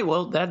 All right.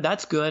 Well,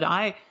 that's good.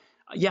 I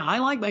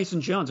like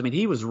Mason Jones.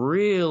 He was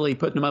really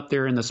putting him up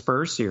there in the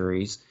Spurs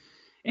series.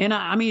 And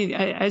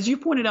as you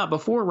pointed out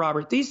before,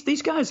 Robert,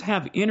 these guys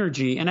have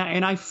energy, and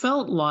I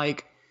felt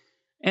like,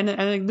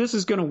 and this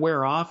is going to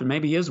wear off, and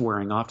maybe is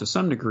wearing off to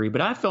some degree, but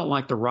I felt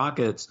like the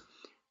Rockets,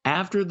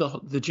 after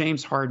the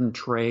James Harden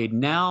trade,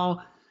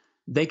 now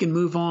they can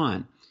move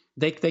on.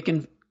 They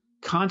can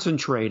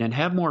concentrate and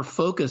have more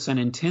focus and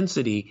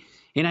intensity,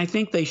 and I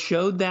think they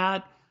showed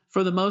that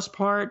for the most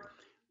part.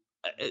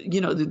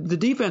 The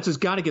defense has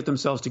got to get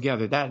themselves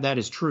together. That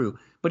is true,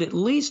 but at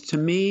least to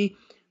me,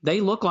 they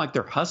look like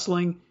they're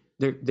hustling.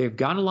 They've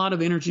got a lot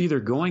of energy. They're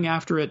going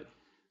after it.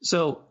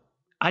 So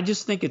I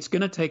just think it's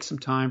going to take some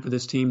time for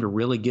this team to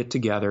really get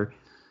together.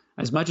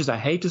 As much as I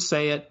hate to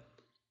say it,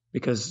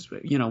 because,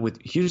 with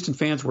Houston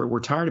fans, we're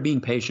tired of being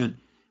patient,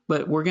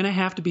 but we're going to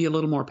have to be a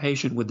little more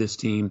patient with this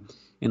team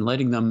and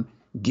letting them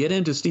get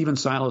into Stephen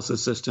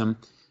Silas' system,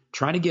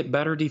 try to get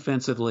better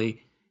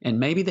defensively,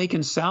 and maybe they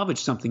can salvage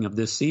something of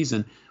this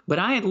season. But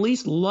I at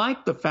least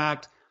like the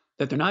fact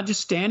that they're not just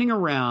standing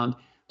around.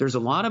 There's a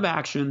lot of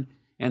action,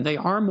 and they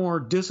are more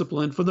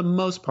disciplined for the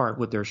most part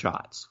with their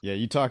shots. Yeah,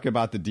 you talk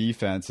about the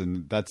defense,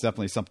 and that's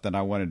definitely something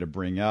I wanted to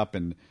bring up.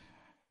 And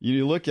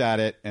you look at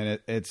it, and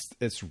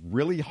it's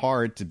really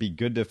hard to be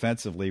good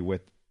defensively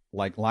with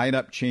like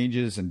lineup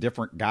changes and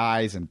different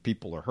guys, and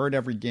people are hurt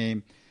every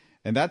game.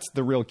 And that's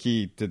the real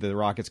key to the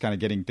Rockets kind of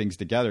getting things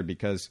together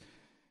because,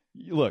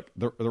 look,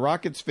 the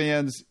Rockets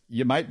fans,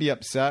 you might be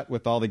upset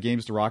with all the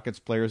games the Rockets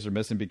players are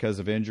missing because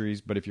of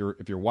injuries, but if you're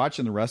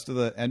watching the rest of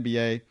the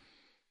NBA,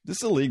 this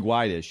is a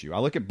league-wide issue. I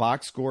look at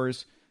box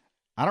scores.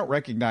 I don't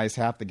recognize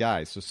half the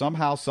guys. So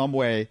somehow, some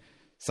way,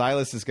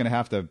 Silas is going to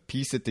have to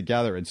piece it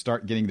together and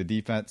start getting the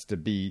defense to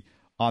be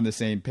on the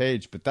same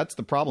page. But that's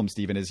the problem,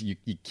 Stephen, is you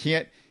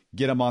can't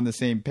get them on the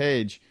same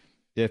page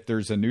if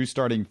there's a new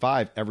starting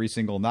 5 every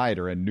single night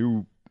or a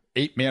new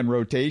 8-man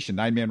rotation,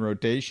 9-man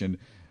rotation.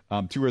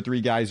 2 or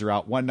 3 guys are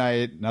out one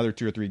night, another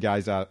 2 or 3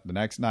 guys out the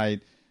next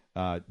night.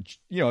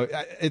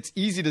 It's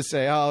easy to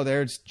say, oh,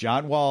 there's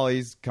John Wall.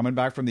 He's coming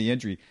back from the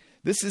injury.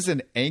 This is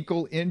an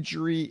ankle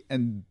injury,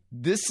 and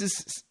this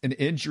is an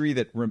injury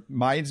that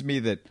reminds me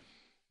that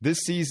this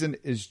season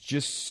is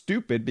just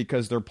stupid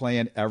because they're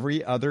playing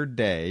every other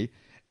day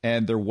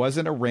and there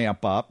wasn't a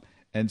ramp up.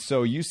 And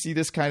so you see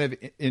this kind of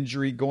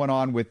injury going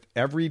on with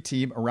every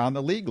team around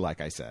the league,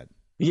 like I said.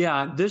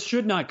 Yeah, this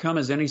should not come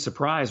as any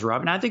surprise,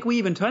 Rob. And I think we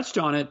even touched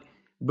on it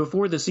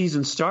before the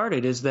season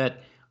started, is that,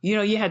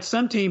 you had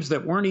some teams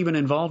that weren't even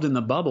involved in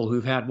the bubble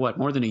who've had,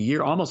 more than a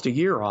year, almost a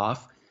year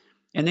off.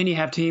 And then you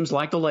have teams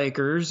like the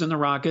Lakers and the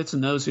Rockets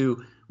and those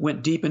who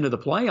went deep into the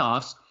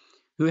playoffs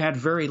who had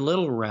very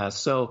little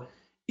rest. So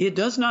it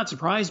does not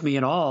surprise me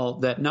at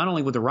all that not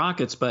only with the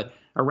Rockets, but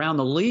around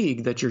the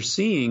league that you're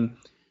seeing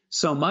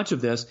so much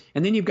of this.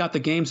 And then you've got the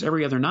games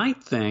every other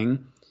night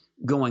thing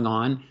going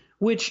on,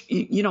 which,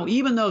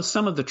 even though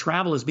some of the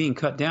travel is being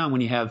cut down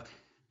when you have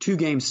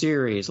 2-game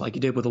series like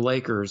you did with the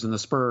Lakers and the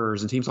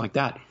Spurs and teams like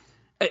that,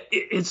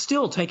 it's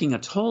still taking a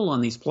toll on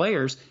these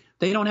players.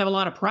 They don't have a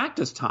lot of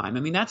practice time.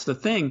 I mean, that's the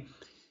thing.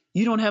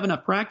 You don't have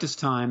enough practice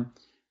time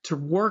to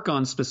work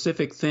on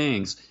specific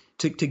things,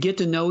 to get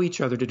to know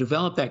each other, to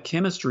develop that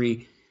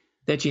chemistry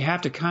that you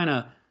have to kind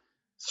of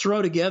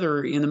throw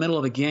together in the middle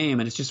of a game.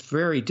 And it's just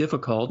very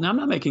difficult. Now, I'm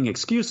not making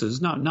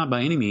excuses, not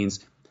by any means,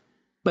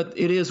 but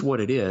it is what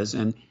it is.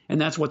 And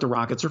that's what the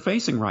Rockets are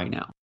facing right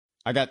now.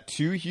 I got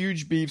 2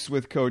 huge beefs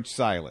with Coach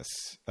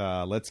Silas.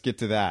 Let's get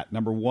to that.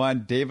 Number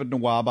one, David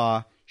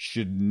Nwaba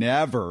should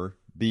never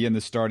be in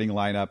the starting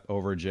lineup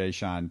over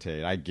Jae'Sean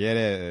Tate. I get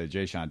it,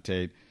 Jae'Sean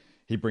Tate.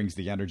 He brings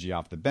the energy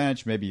off the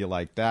bench. Maybe you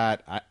like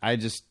that. I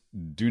just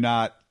do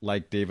not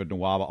like David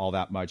Nwaba all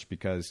that much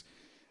because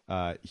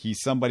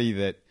he's somebody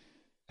that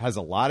has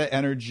a lot of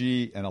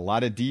energy and a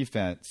lot of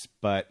defense,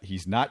 but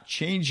he's not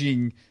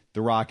changing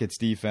the Rockets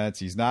defense.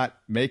 He's not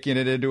making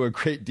it into a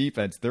great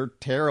defense. They're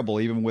terrible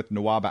even with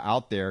Nwaba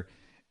out there,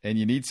 and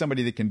you need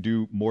somebody that can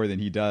do more than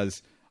he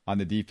does on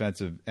the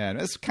defensive end.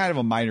 It's kind of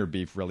a minor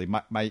beef, really.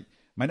 My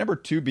number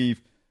 2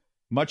 beef,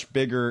 much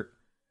bigger.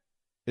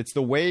 It's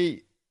the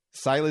way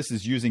Silas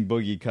is using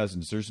Boogie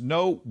Cousins. There's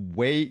no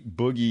way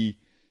Boogie,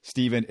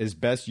 Stephen, is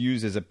best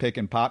used as a pick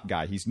and pop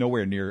guy. He's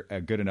nowhere near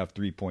a good enough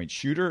 3-point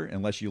shooter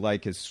unless you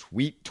like his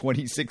sweet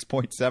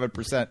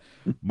 26.7%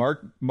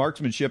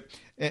 marksmanship.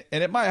 And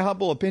in my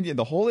humble opinion,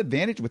 the whole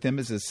advantage with him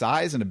is his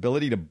size and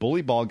ability to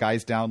bully ball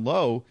guys down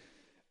low,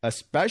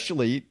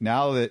 especially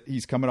now that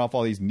he's coming off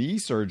all these knee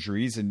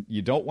surgeries and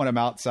you don't want him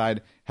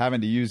outside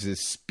having to use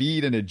his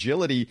speed and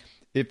agility.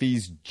 If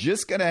he's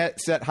just going to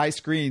set high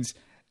screens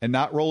and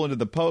not roll into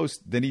the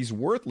post, then he's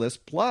worthless.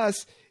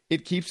 Plus,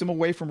 it keeps him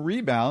away from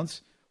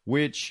rebounds,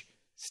 which,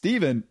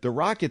 Steven, the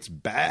Rockets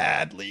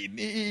badly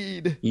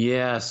need.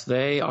 Yes,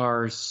 they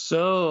are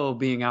so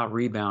being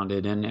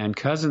out-rebounded, and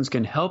Cousins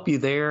can help you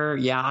there.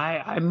 Yeah,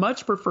 I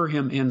much prefer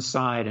him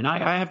inside, and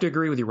I have to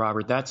agree with you,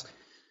 Robert. That's,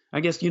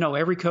 I guess,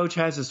 every coach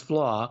has his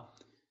flaw,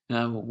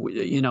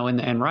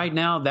 and right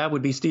now that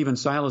would be Stephen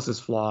Silas's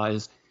flaw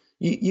is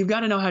you've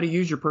got to know how to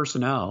use your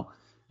personnel.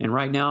 And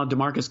right now,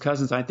 DeMarcus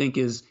Cousins, I think,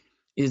 is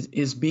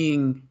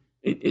being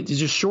it's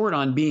just short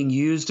on being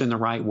used in the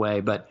right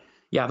way. But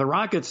yeah, the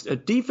Rockets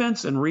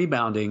defense and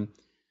rebounding,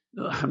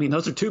 I mean,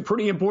 those are 2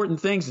 pretty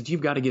important things that you've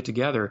got to get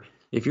together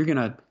if you're going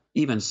to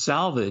even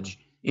salvage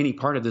any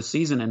part of the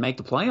season and make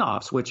the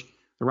playoffs, which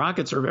the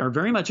Rockets are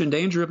very much in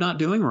danger of not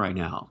doing right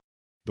now.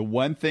 The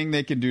one thing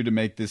they can do to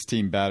make this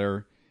team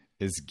better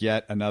is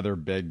get another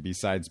big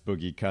besides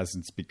Boogie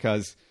Cousins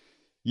because,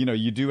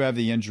 you do have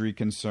the injury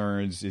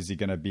concerns. Is he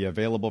going to be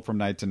available from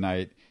night to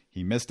night?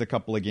 He missed a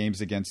couple of games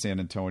against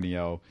San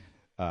Antonio.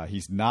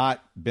 He's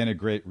not been a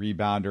great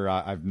rebounder.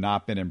 I've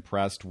not been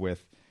impressed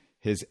with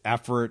his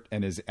effort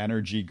and his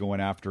energy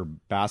going after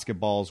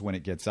basketballs when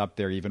it gets up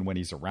there, even when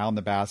he's around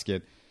the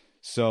basket.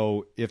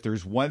 So if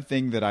there's one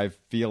thing that I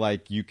feel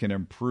like you can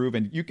improve,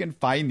 and you can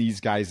find these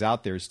guys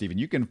out there, Stephen,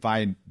 you can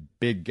find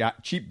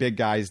cheap big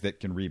guys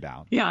that can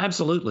rebound. Yeah,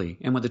 absolutely.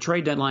 And with the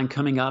trade deadline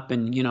coming up,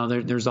 and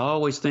there's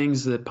always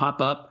things that pop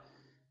up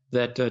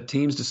that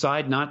teams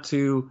decide not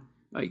to.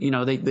 They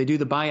do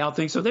the buyout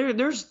thing. So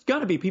there's got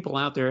to be people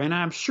out there, and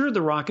I'm sure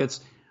the Rockets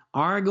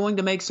are going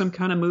to make some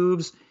kind of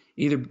moves,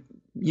 either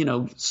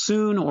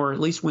soon or at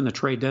least when the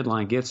trade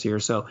deadline gets here.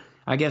 So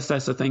I guess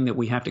that's the thing that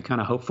we have to kind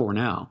of hope for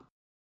now.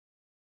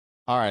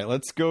 All right,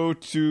 let's go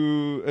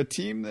to a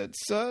team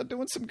that's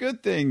doing some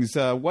good things.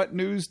 What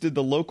news did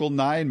the Local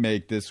 9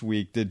 make this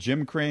week? Did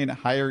Jim Crane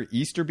hire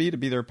Easterby to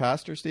be their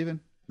pastor,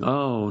 Stephen?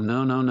 Oh,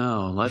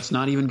 no. Let's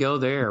not even go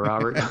there,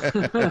 Robert.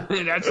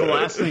 That's the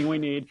last thing we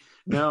need.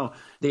 No,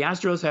 the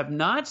Astros have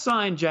not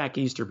signed Jack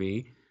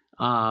Easterby.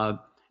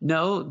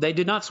 No, they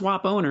did not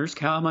swap owners.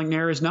 Cal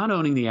McNair is not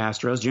owning the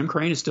Astros. Jim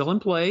Crane is still in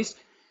place.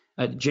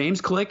 James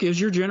Click is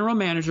your general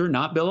manager,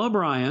 not Bill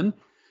O'Brien.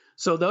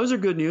 So those are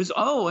good news.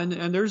 Oh,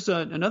 and there's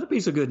another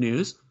piece of good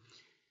news.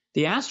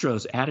 The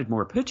Astros added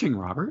more pitching,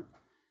 Robert.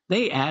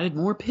 They added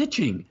more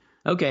pitching.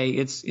 Okay,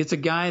 it's a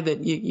guy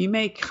that you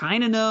may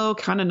kind of know,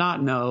 kind of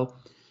not know,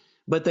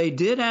 but they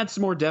did add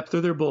some more depth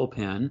to their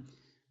bullpen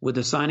with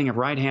the signing of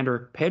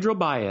right-hander Pedro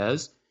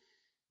Baez.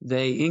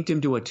 They inked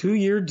him to a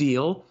 2-year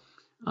deal.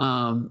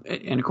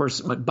 And, of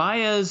course,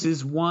 Baez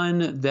is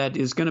one that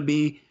is going to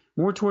be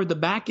more toward the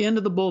back end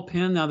of the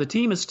bullpen. Now, the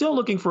team is still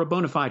looking for a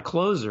bona fide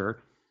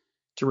closer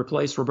to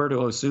replace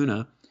Roberto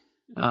Osuna.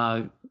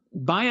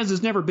 Baez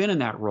has never been in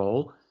that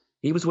role.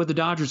 He was with the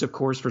Dodgers, of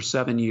course, for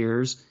 7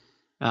 years.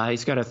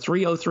 He's got a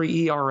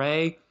 3.03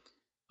 ERA,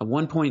 a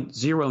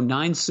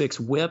 1.096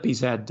 WHIP. He's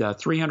had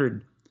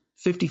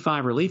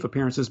 355 relief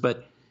appearances,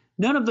 but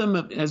none of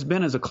them has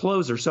been as a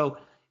closer. So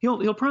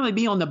he'll probably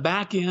be on the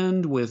back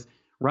end with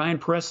Ryan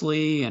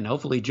Presley and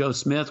hopefully Joe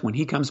Smith when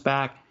he comes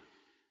back.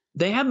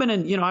 They have been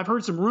in, I've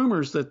heard some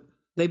rumors that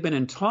they've been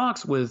in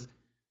talks with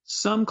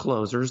some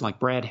closers like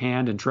Brad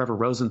Hand and Trevor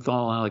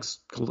Rosenthal, Alex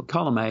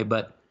Colomé,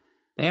 but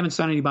they haven't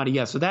signed anybody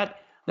yet. So that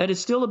is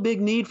still a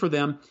big need for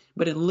them,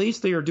 but at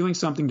least they are doing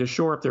something to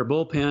shore up their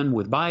bullpen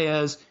with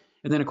Baez.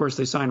 And then, of course,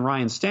 they signed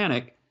Ryan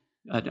Stanek,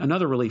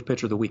 another relief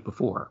pitcher, the week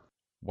before.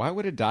 Why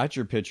would a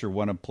Dodger pitcher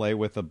want to play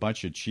with a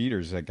bunch of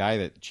cheaters, a guy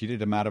that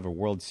cheated him out of a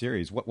World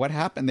Series? What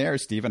happened there,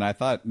 Stephen? I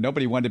thought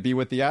nobody wanted to be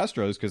with the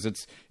Astros because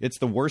it's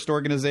the worst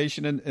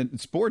organization in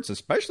sports,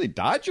 especially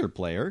Dodger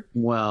player.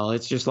 Well,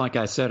 it's just like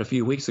I said a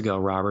few weeks ago,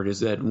 Robert, is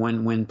that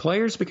when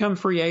players become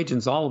free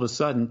agents, all of a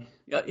sudden,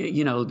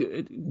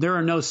 there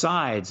are no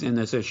sides in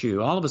this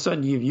issue. All of a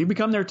sudden, you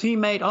become their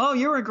teammate. Oh,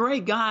 you're a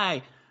great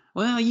guy.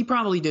 Well, you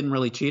probably didn't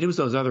really cheat. It was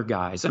those other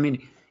guys. I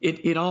mean,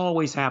 it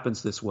always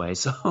happens this way.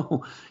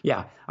 So,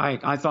 yeah,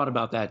 I thought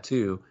about that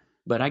too.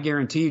 But I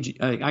guarantee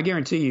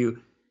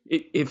you,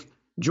 if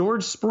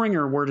George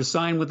Springer were to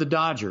sign with the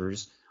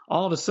Dodgers,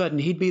 all of a sudden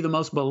he'd be the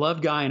most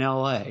beloved guy in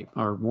L.A.,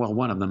 or, well,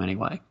 one of them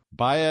anyway.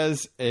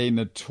 Baez, a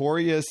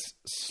notorious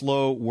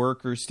slow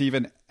worker.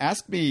 Stephen,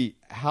 ask me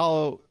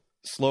how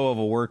slow of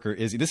a worker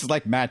is he? This is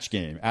like Match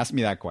Game. Ask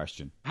me that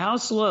question. How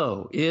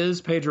slow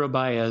is Pedro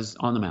Baez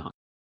on the mound?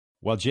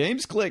 Well,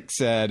 James Click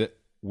said,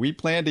 we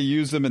plan to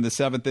use them in the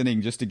 7th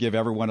inning just to give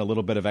everyone a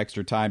little bit of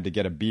extra time to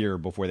get a beer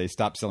before they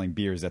stop selling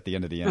beers at the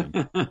end of the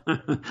inning.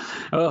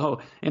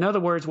 Oh, in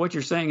other words, what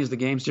you're saying is the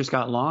games just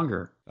got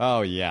longer.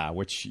 Oh, yeah,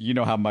 which you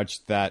know how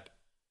much that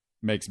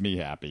makes me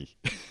happy.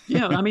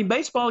 Yeah, I mean,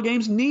 baseball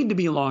games need to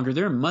be longer.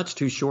 They're much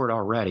too short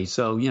already.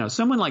 So,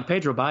 someone like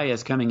Pedro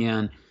Baez coming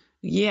in,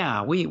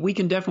 yeah, we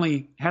can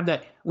definitely have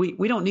that.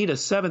 We don't need a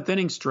 7th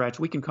inning stretch.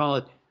 We can call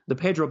it the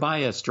Pedro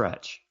Baez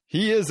stretch.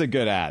 He is a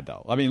good ad,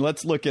 though. I mean,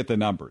 let's look at the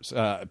numbers.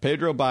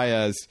 Pedro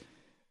Baez,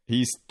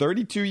 he's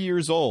 32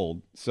 years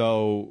old,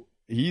 so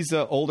he's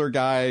an older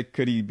guy.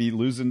 Could he be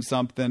losing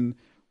something?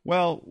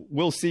 Well,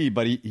 we'll see,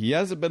 but he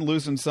hasn't been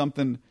losing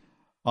something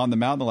on the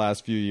mound the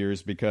last few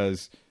years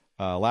because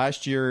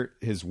last year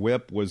his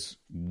WHIP was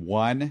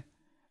 1,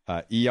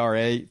 ERA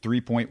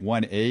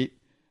 3.18,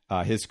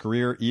 his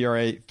career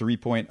ERA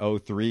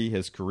 3.03,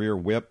 his career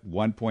WHIP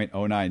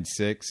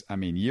 1.096. I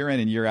mean, year in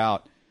and year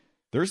out,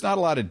 there's not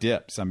a lot of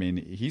dips. I mean,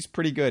 he's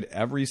pretty good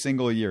every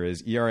single year.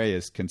 His ERA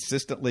is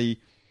consistently,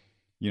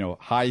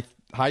 high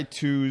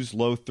 2s,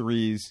 low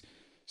 3s.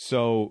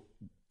 So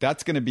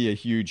that's going to be a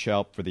huge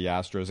help for the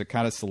Astros. It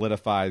kind of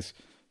solidifies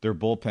their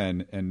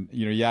bullpen. And,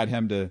 you add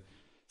him to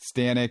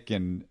Stanek,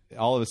 and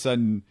all of a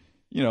sudden,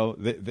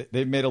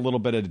 they've made a little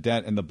bit of a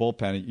dent in the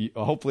bullpen.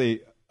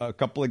 Hopefully a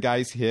couple of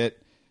guys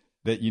hit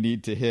that you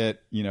need to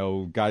hit,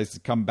 guys to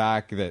come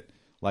back that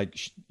like,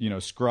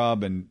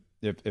 Scrub, and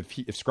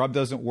if Scrub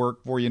doesn't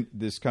work for you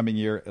this coming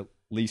year, at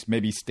least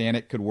maybe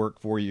Stanek could work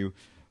for you.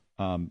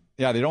 They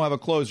don't have a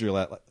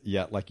closer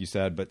yet, like you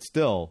said, but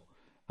still,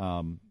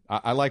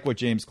 I like what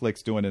James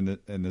Click's doing in the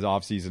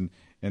offseason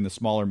in the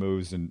smaller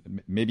moves,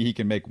 and maybe he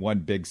can make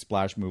one big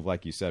splash move,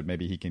 like you said.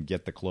 Maybe he can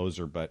get the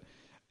closer, but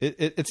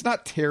it's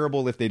not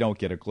terrible if they don't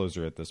get a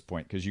closer at this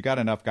point because you got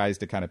enough guys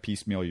to kind of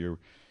piecemeal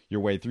your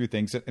way through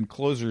things, and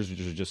closers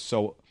are just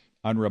so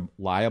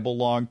unreliable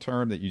long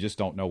term that you just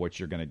don't know what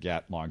you're going to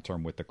get long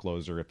term with the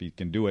closer if he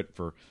can do it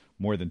for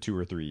more than 2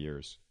 or 3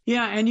 years.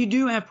 Yeah, and you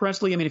do have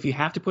Presley. I mean, if you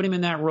have to put him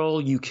in that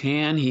role, you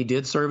can. He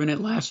did serve in it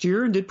last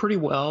year and did pretty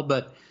well.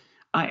 But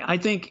I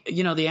think, the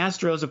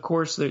Astros, of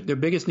course, their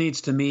biggest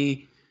needs to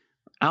me,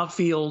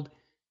 outfield.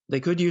 They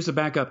could use a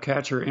backup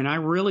catcher, and I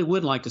really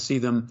would like to see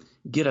them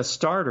get a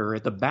starter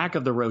at the back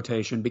of the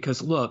rotation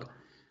because, look,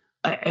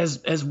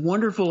 as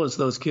wonderful as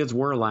those kids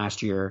were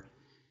last year,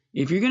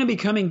 if you're going to be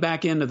coming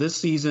back into this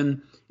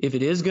season, if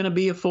it is going to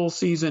be a full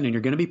season and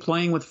you're going to be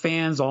playing with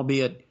fans,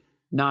 albeit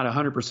not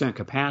 100%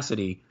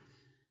 capacity,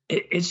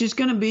 it's just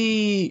going to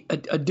be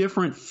a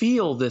different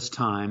feel this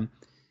time.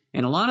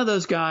 And a lot of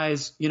those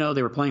guys, they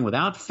were playing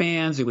without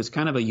fans. It was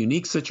kind of a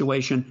unique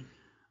situation.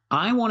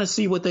 I want to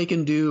see what they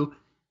can do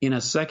in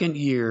a second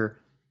year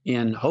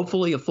in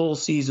hopefully a full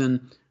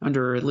season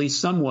under at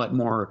least somewhat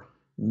more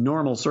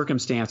normal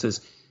circumstances.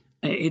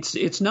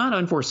 It's not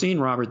unforeseen,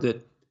 Robert,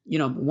 that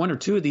one or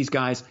two of these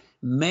guys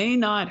may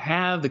not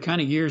have the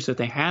kind of years that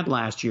they had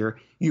last year.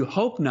 You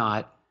hope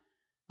not,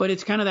 but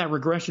it's kind of that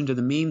regression to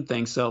the mean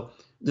thing. So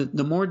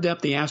the more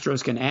depth the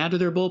Astros can add to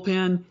their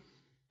bullpen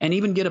and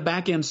even get a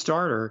back-end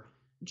starter,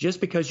 just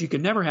because you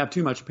can never have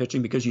too much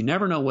pitching because you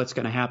never know what's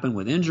going to happen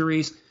with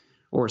injuries,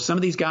 or some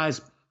of these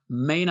guys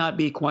may not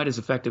be quite as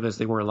effective as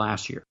they were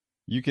last year.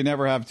 You can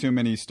never have too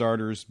many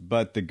starters,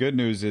 but the good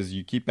news is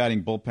you keep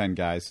adding bullpen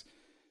guys.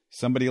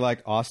 somebody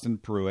like Austin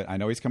Pruitt. I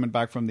know he's coming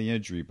back from the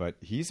injury, but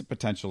he's a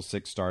potential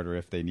 6 starter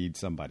if they need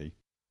somebody.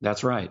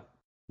 That's right.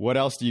 What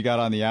else do you got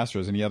on the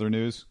Astros? Any other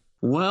news?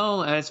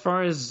 Well, as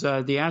far as the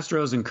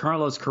Astros and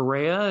Carlos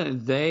Correa,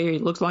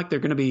 looks like they're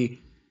going to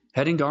be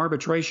heading to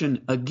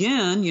arbitration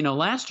again.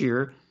 Last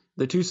year,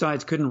 the two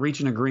sides couldn't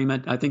reach an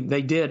agreement. I think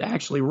they did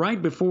actually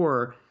right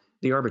before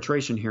the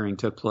arbitration hearing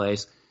took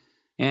place.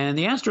 And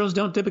the Astros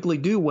don't typically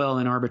do well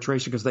in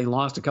arbitration because they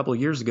lost a couple of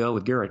years ago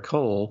with Garrett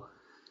Cole.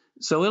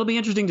 So it'll be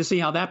interesting to see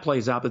how that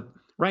plays out. But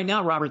right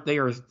now, Robert, they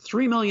are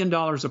 $3 million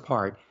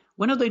apart.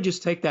 Why don't they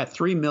just take that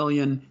 $3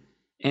 million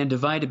and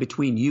divide it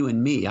between you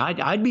and me?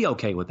 I'd be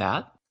okay with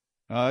that.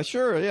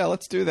 Sure. Yeah,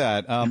 let's do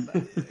that.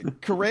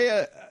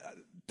 Correa,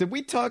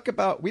 we did talk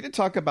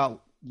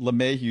about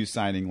LeMahieu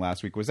signing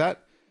last week. Was that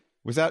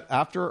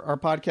after our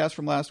podcast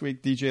from last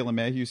week, DJ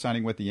LeMahieu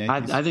signing with the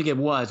Yankees? I think it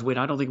was.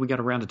 I don't think we got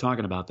around to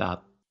talking about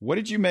that. What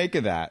did you make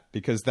of that?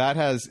 Because that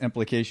has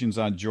implications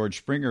on George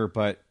Springer.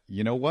 But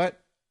you know what?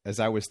 As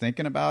I was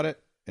thinking about it,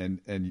 and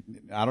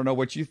I don't know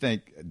what you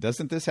think,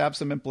 doesn't this have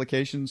some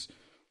implications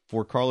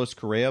for Carlos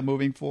Correa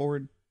moving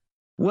forward?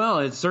 Well,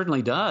 it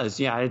certainly does.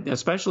 Yeah,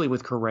 especially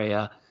with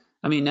Correa.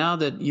 I mean, now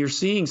that you're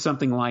seeing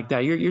something like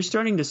that, you're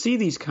starting to see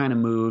these kind of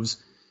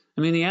moves.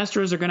 I mean, the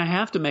Astros are going to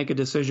have to make a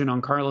decision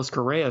on Carlos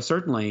Correa,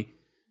 certainly.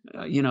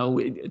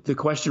 The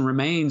question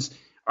remains,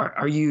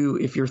 are you,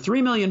 if you're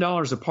 $3 million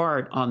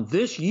apart on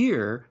this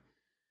year,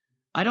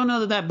 I don't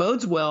know that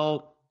bodes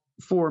well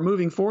for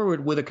moving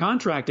forward with a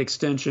contract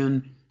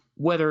extension,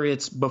 whether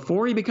it's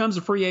before he becomes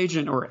a free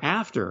agent or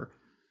after.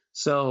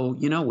 So,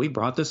 we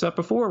brought this up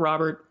before,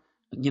 Robert,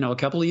 a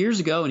couple of years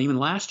ago and even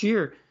last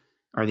year.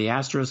 Are the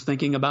Astros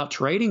thinking about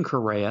trading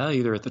Correa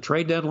either at the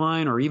trade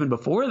deadline or even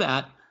before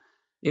that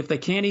if they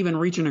can't even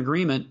reach an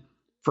agreement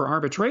for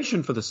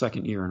arbitration for the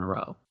second year in a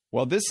row?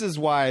 Well, this is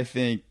why I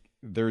think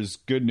there's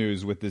good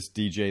news with this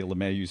DJ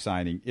LeMahieu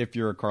signing. If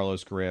you're a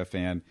Carlos Correa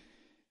fan,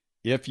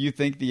 if you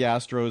think the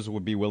Astros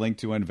would be willing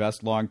to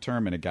invest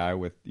long-term in a guy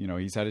with,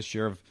 he's had his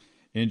share of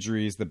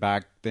injuries, the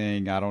back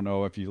thing. I don't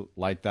know if you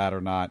like that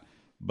or not.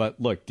 But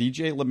look,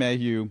 DJ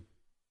LeMahieu,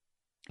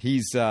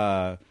 he's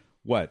the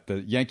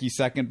Yankee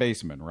second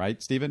baseman,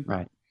 right, Stephen?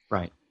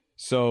 Right.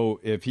 So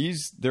if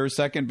he's their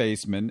second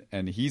baseman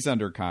and he's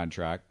under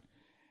contract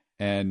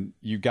and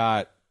you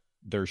got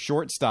their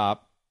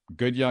shortstop,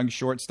 good young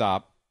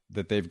shortstop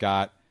that they've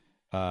got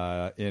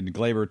in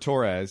Gleyber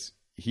Torres,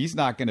 he's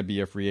not going to be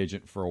a free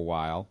agent for a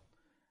while.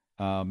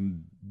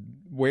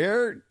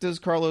 Where does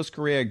Carlos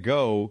Correa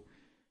go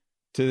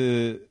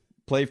to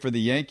play for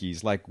the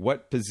Yankees? Like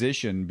what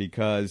position?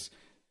 Because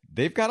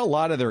they've got a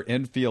lot of their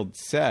infield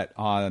set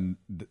on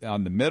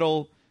the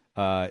middle.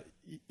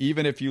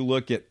 Even if you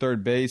look at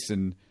third base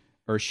and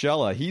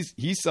Urshela,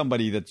 he's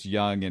somebody that's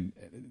young, and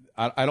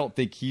I don't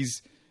think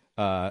he's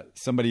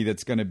somebody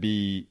that's going to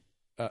be.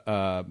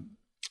 I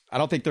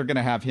don't think they're going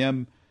to have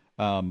him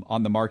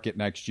on the market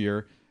next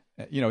year.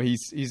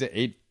 He's at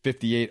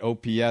 858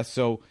 OPS.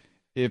 So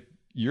if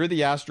you're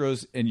the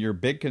Astros and your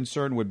big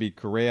concern would be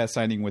Correa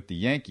signing with the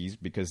Yankees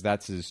because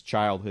that's his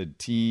childhood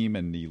team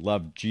and he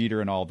loved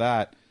Jeter and all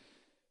that,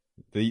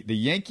 the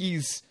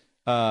Yankees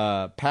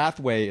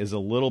pathway is a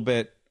little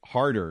bit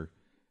harder.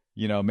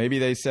 Maybe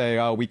they say,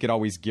 oh, we could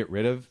always get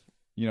rid of,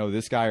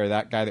 this guy or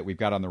that guy that we've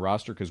got on the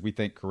roster because we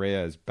think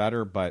Correa is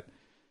better. But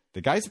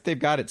the guys that they've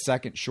got at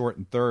second, short,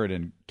 and third,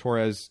 and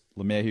Torres,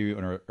 LeMahieu,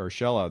 and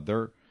Urshela,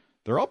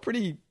 they're all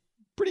pretty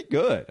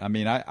good. I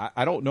mean,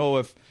 I don't know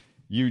if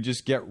you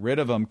just get rid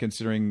of them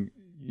considering,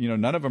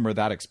 none of them are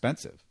that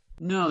expensive.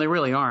 No, they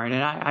really aren't.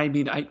 And I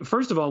mean,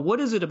 first of all, what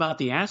is it about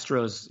the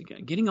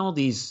Astros getting all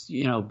these,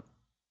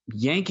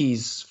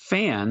 Yankees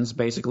fans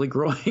basically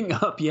growing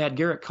up? You had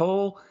Garrett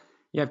Cole,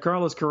 you have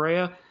Carlos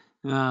Correa.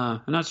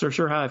 I'm not so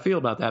sure how I feel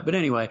about that. But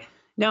anyway,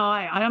 now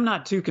I'm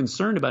not too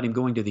concerned about him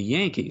going to the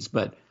Yankees,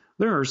 but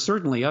there are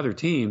certainly other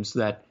teams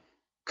that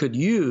could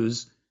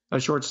use a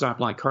shortstop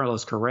like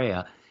Carlos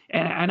Correa.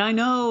 And I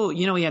know,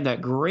 he had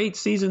that great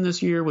season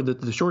this year with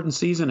the shortened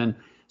season and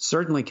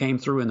certainly came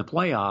through in the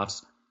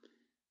playoffs.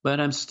 But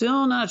I'm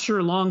still not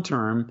sure long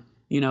term,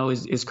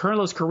 is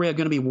Carlos Correa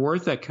going to be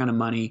worth that kind of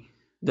money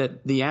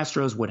that the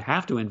Astros would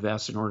have to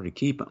invest in order to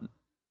keep him?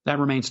 That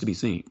remains to be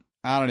seen.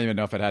 I don't even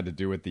know if it had to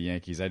do with the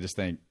Yankees. I just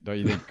think, don't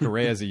you think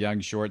Correa is a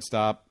young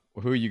shortstop?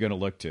 Who are you going to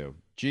look to?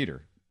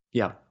 Jeter.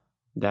 Yeah,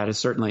 that is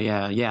certainly,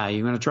 you're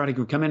going to try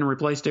to come in and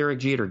replace Derek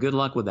Jeter. Good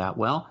luck with that.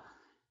 Well,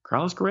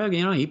 Carlos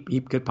Correa, he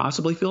could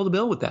possibly fill the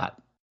bill with that.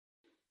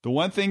 The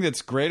one thing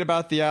that's great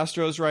about the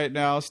Astros right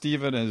now,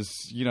 Stephen,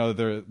 is,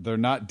 they're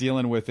not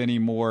dealing with any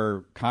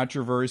more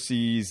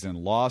controversies and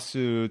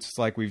lawsuits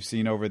like we've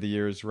seen over the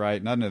years,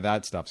 right? None of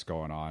that stuff's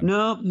going on.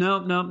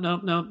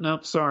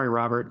 Nope. Sorry,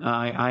 Robert.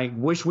 I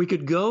wish we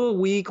could go a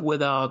week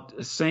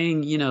without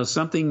saying,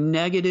 something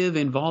negative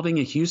involving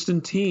a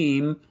Houston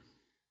team,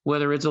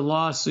 whether it's a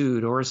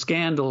lawsuit or a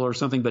scandal or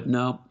something. But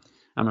no,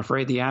 I'm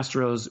afraid the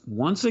Astros,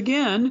 once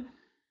again,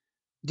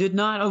 did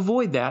not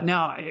avoid that.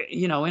 Now,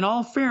 in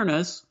all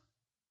fairness,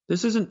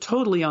 this isn't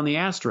totally on the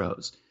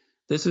Astros.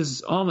 This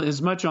is almost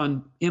as much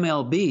on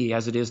MLB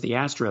as it is the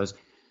Astros.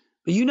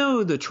 But you know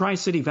who the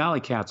Tri-City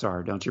Valley Cats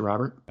are, don't you,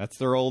 Robert? That's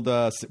their old,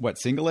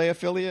 single A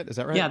affiliate? Is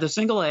that right? Yeah, the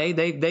single A.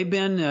 They've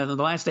been, the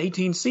last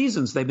 18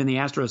 seasons, they've been the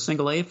Astros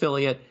single A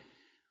affiliate.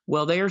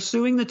 Well, they are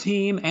suing the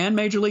team and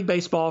Major League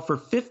Baseball for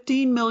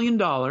 $15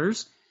 million.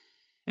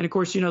 And, of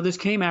course, this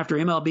came after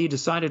MLB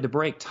decided to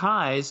break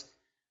ties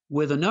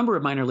with a number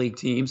of minor league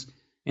teams.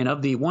 And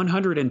of the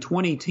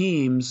 120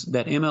 teams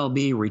that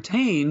MLB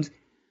retained,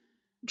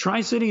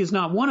 Tri-City is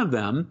not one of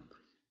them.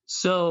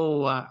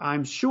 So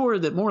I'm sure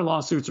that more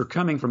lawsuits are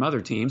coming from other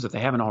teams if they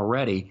haven't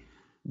already.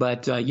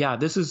 But,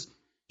 this is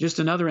just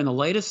another in the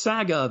latest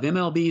saga of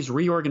MLB's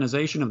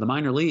reorganization of the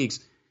minor leagues.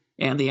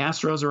 And the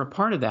Astros are a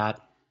part of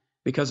that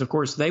because, of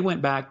course, they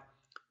went back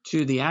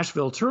to the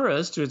Asheville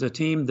Tourists, who is a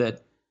team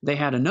that they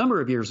had a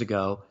number of years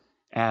ago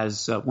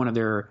as one of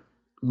their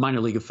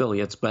minor league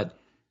affiliates. But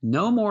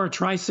no more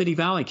Tri-City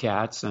Valley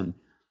Cats. And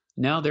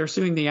now they're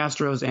suing the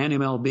Astros and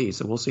MLB.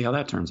 So we'll see how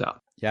that turns out.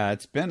 Yeah,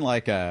 it's been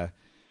like a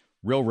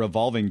real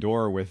revolving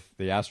door with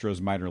the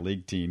Astros minor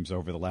league teams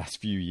over the last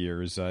few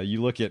years.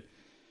 You look at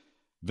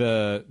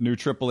the new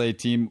AAA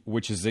team,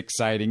 which is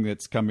exciting,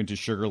 that's coming to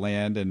Sugar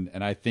Land,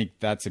 and I think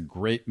that's a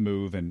great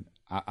move, and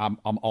I'm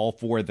all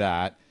for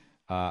that.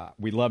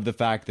 We love the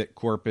fact that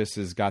Corpus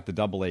has got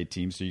the AA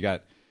team, so you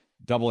got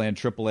AA and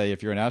AAA.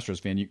 If you're an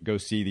Astros fan, you can go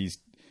see these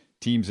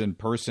teams in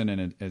person,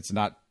 and it's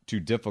not too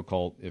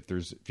difficult if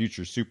there's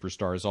future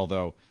superstars,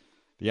 although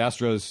the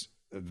Astros,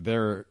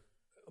 their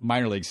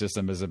minor league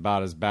system is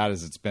about as bad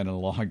as it's been in a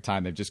long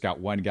time. They've just got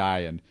one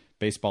guy in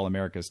Baseball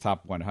America's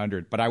top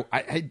 100. But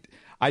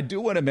I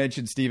do want to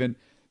mention, Stephen,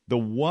 the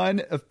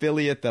one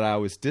affiliate that I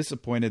was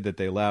disappointed that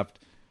they left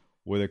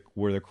were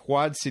the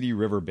Quad City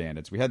River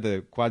Bandits. We had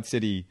the Quad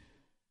City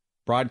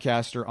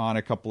broadcaster on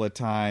a couple of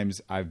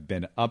times. I've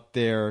been up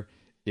there.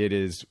 It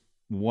is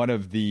one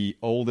of the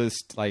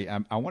oldest,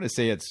 I want to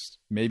say it's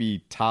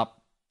maybe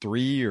top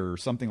 3 or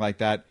something like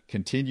that,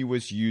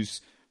 continuous use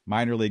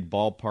minor league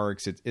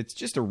ballparks. It's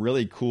just a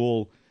really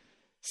cool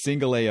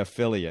single A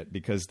affiliate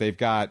because they've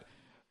got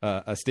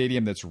a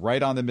stadium that's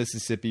right on the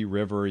Mississippi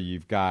River.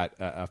 You've got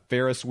a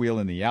Ferris wheel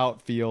in the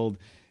outfield.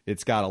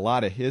 It's got a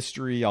lot of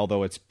history,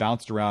 although it's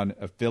bounced around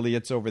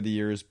affiliates over the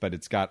years, but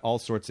it's got all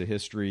sorts of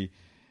history.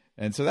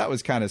 And so that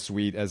was kind of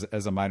sweet as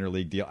a minor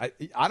league deal.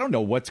 I don't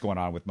know what's going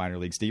on with minor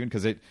league, Stephen,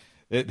 because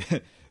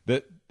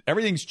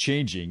everything's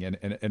changing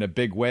in a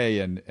big way.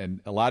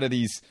 And a lot of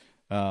these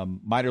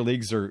minor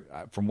leagues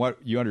are, from what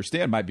you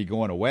understand, might be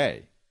going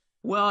away.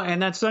 Well,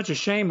 and that's such a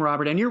shame,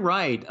 Robert. And you're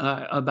right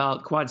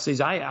about Quad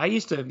Cities. I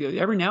used to,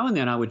 every now and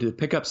then, I would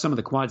pick up some of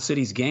the Quad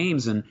Cities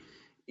games. And,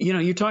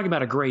 you talk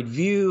about a great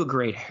view, a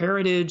great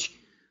heritage.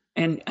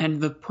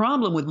 And the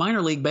problem with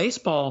minor league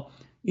baseball,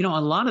 a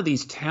lot of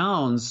these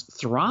towns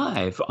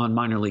thrive on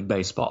minor league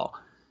baseball.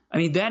 I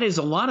mean, that is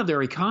a lot of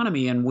their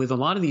economy. And with a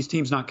lot of these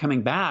teams not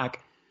coming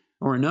back,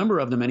 or a number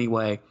of them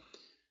anyway,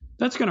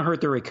 that's going to hurt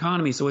their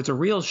economy. So it's a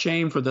real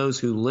shame for those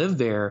who live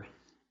there.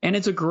 And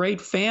it's a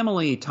great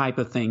family type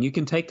of thing. You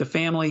can take the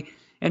family,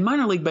 and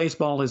minor league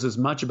baseball is as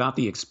much about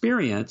the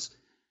experience,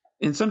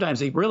 and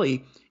sometimes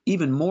really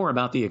even more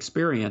about the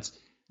experience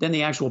than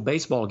the actual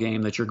baseball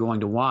game that you're going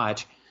to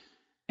watch.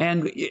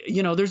 And,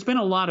 there's been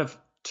a lot of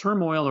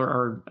turmoil,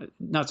 or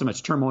not so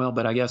much turmoil,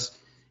 but I guess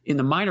in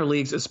the minor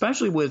leagues,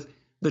 especially with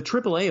the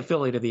AAA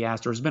affiliate of the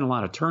Astros, there's been a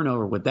lot of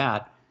turnover with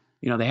that.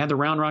 They had the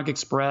Round Rock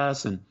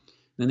Express, and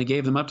then they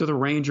gave them up to the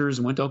Rangers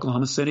and went to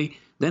Oklahoma City.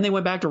 Then they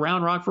went back to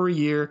Round Rock for a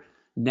year.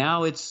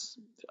 Now it's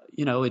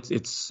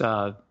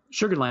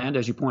Sugar Land,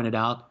 as you pointed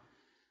out.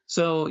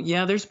 So,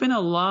 yeah, there's been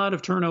a lot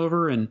of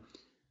turnover and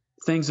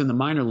things in the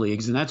minor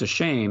leagues, and that's a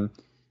shame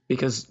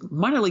because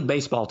minor league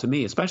baseball, to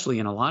me, especially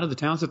in a lot of the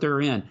towns that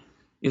they're in,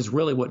 is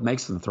really what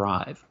makes them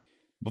thrive.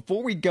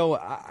 Before we go,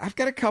 I've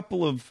got a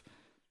couple of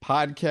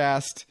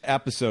podcast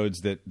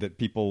episodes that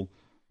people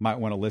might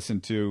want to listen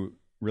to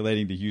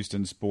relating to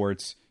Houston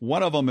sports.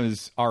 One of them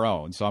is our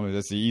own, so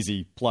that's the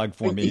easy plug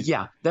for me.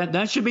 Yeah,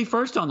 that should be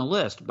first on the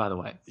list, by the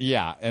way.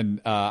 Yeah, and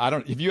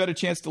have you had a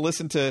chance to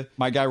listen to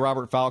my guy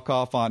Robert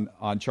Falkoff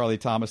on Charlie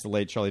Thomas, the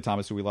late Charlie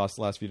Thomas, who we lost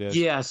the last few days?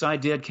 Yes, I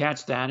did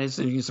catch that. It's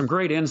some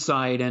great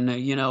insight, and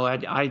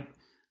I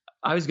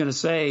was going to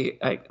say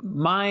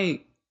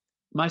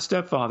my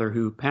stepfather,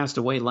 who passed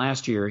away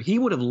last year, he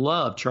would have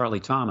loved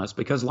Charlie Thomas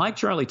because, like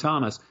Charlie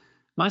Thomas,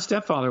 my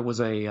stepfather was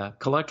a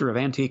collector of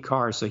antique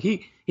cars, so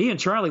he and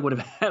Charlie would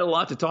have had a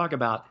lot to talk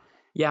about.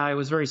 Yeah, it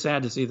was very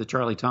sad to see that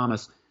Charlie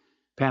Thomas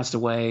passed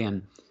away.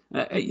 And,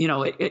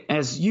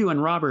 as you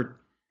and Robert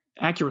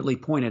accurately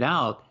pointed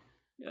out,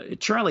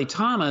 Charlie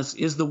Thomas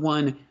is the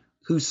one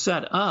who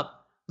set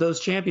up those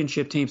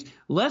championship teams.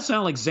 Les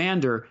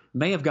Alexander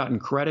may have gotten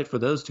credit for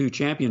those 2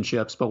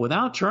 championships, but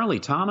without Charlie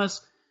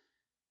Thomas,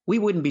 we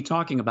wouldn't be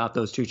talking about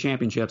those 2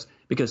 championships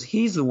because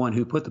he's the one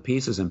who put the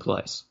pieces in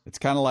place. It's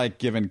kind of like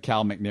giving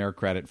Cal McNair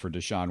credit for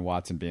Deshaun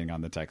Watson being on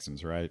the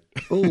Texans, right?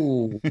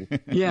 Oh,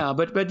 yeah.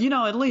 But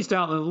at least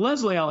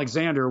Leslie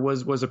Alexander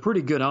was a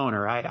pretty good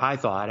owner, I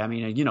thought. I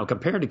mean,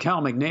 compared to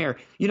Cal McNair,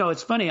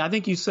 it's funny. I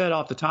think you said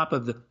off the top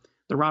of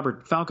the the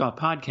Robert Falkoff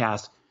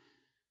podcast,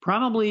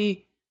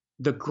 probably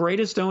the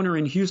greatest owner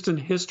in Houston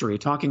history,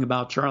 talking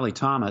about Charlie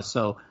Thomas.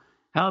 So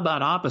how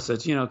about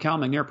opposites? Cal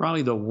McNair,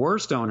 probably the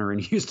worst owner in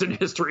Houston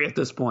history at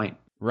this point.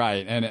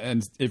 Right.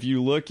 And if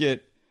you look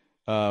at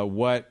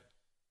what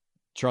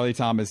Charlie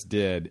Thomas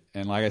did,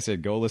 and like I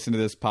said, go listen to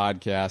this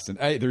podcast. And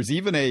hey, there's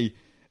even a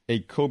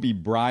Kobe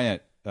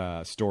Bryant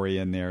story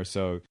in there.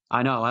 So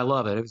I know. I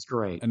love it. It was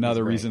great.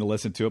 Another reason to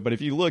listen to it. But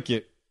if you look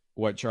at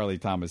what Charlie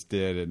Thomas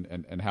did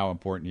and how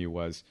important he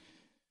was,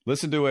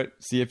 listen to it,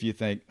 see if you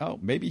think, oh,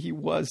 maybe he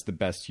was the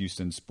best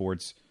Houston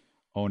sports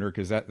owner,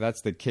 because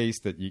that's the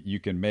case that you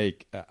can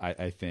make,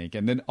 I think.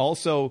 And then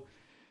also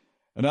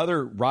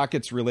another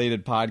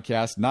Rockets-related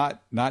podcast,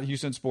 not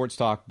Houston Sports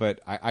Talk, but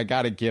I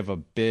got to give a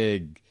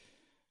big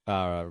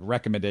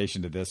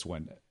recommendation to this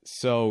one.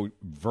 So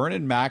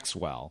Vernon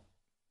Maxwell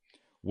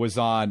was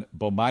on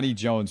Bomani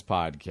Jones'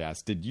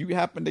 podcast. Did you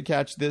happen to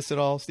catch this at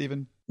all,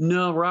 Stephen?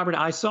 No, Robert,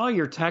 I saw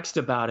your text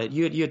about it.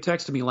 You had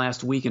texted me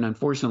last week, and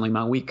unfortunately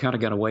my week kind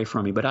of got away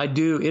from me. But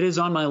it is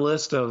on my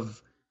list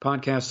of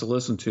podcasts to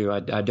listen to. I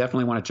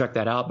definitely want to check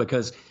that out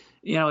because,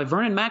 if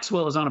Vernon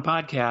Maxwell is on a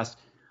podcast,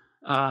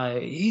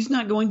 he's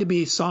not going to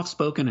be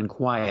soft-spoken and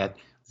quiet.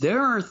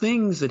 There are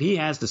things that he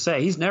has to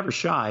say. He's never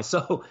shy.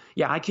 So,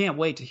 yeah, I can't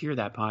wait to hear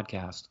that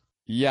podcast.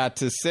 Yeah,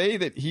 to say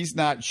that he's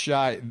not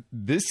shy,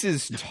 this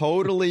is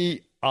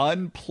totally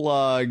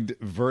unplugged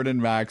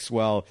Vernon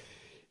Maxwell.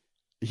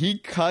 He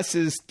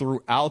cusses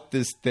throughout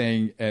this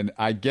thing, and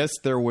I guess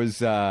there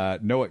was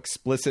no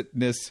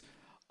explicitness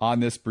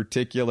on this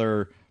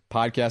particular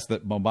podcast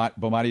that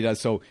Bomani does.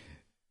 So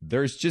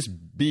there's just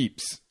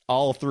beeps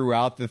all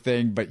throughout the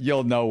thing, but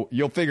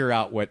you'll figure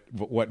out what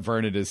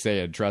Vernon is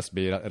saying. Trust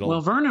me.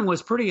 Well, Vernon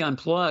was pretty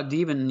unplugged,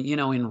 even,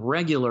 in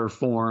regular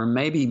form,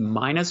 maybe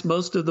minus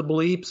most of the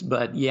bleeps.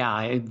 But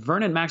yeah,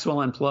 Vernon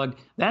Maxwell unplugged,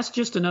 that's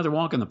just another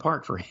walk in the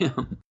park for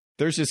him.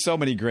 There's just so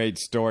many great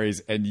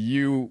stories, and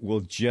you will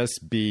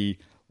just be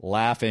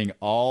laughing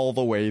all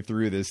the way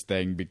through this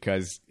thing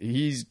because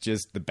he's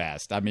just the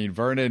best. I mean,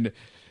 Vernon,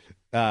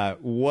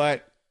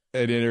 what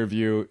an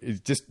interview.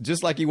 It's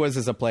just like he was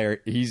as a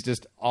player. He's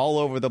just all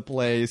over the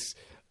place,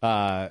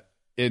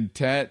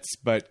 intense,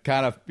 but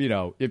kind of,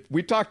 if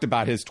we talked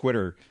about his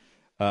Twitter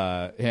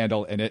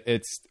handle, and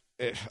it's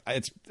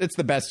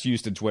the best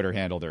Houston Twitter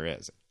handle there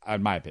is,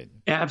 in my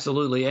opinion.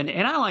 Absolutely. And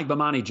I like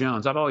Bomani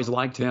Jones. I've always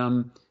liked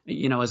him,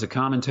 as a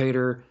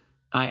commentator.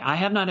 I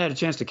have not had a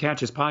chance to catch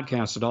his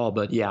podcast at all,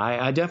 but yeah,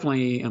 I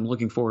definitely am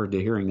looking forward to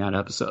hearing that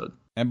episode.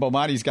 And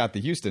Bomani's got the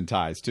Houston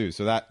ties too,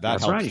 so that's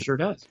helps. Right. He sure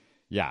does.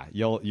 Yeah,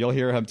 you'll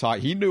hear him talk.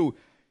 He knew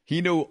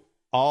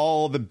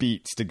all the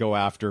beats to go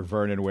after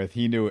Vernon with.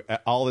 He knew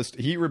all this.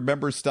 He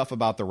remembers stuff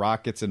about the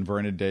Rockets and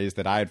Vernon days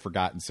that I had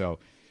forgotten. So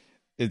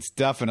it's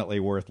definitely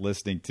worth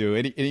listening to.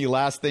 Any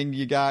last thing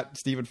you got,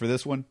 Stephen, for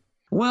this one?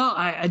 Well,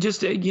 I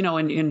just,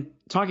 in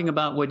talking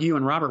about what you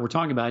and Robert were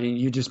talking about, and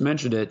you just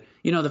mentioned it,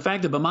 the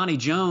fact that Bomani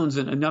Jones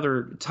and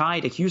another tie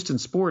to Houston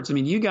sports, I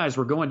mean, you guys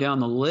were going down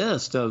the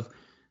list of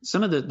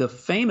some of the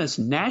famous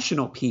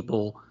national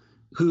people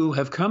who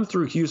have come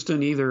through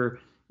Houston, either,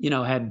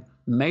 had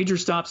major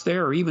stops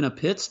there or even a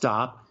pit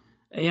stop.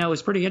 It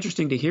was pretty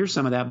interesting to hear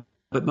some of that.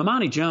 But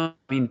Bomani Jones,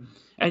 I mean,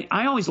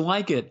 I always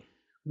like it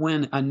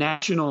when a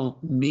national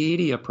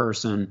media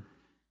person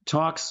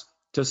talks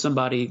to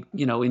somebody,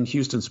 in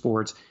Houston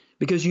sports,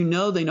 because they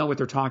know what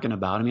they're talking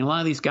about. I mean, a lot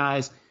of these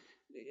guys,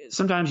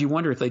 sometimes you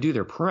wonder if they do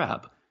their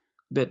prep,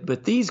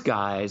 but these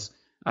guys,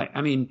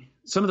 I mean,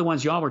 some of the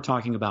ones y'all were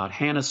talking about,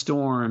 Hannah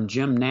Storm,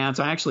 Jim Nantz.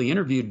 I actually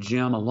interviewed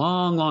Jim a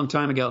long, long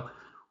time ago.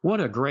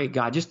 What a great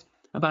guy, just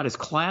about as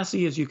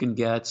classy as you can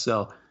get.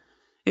 So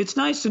it's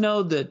nice to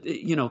know that,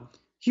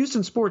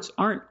 Houston sports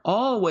aren't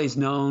always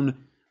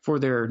known for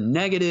their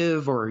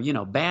negative or,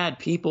 bad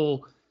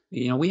people.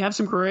 We have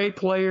some great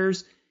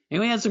players. And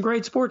we had some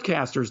great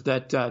sportcasters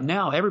that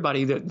now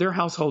everybody, they're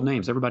household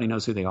names. Everybody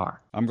knows who they are.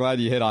 I'm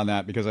glad you hit on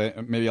that because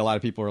maybe a lot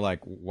of people are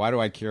like, why do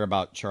I care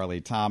about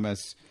Charlie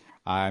Thomas?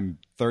 I'm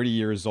 30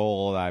 years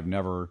old. I've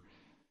never,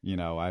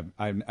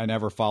 I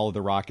never followed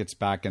the Rockets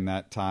back in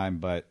that time.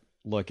 But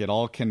look, it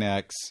all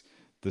connects.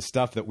 The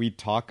stuff that we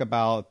talk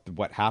about,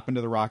 what happened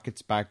to the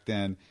Rockets back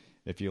then.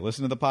 If you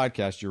listen to the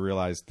podcast, you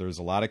realize there's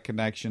a lot of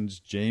connections.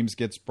 James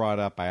gets brought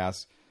up. I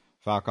asked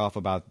Falkoff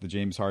about the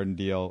James Harden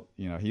deal.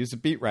 He was a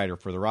beat writer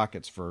for the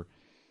Rockets for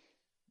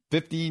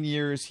 15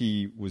 years.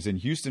 He was in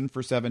Houston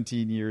for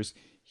 17 years.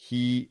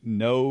 He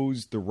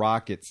knows the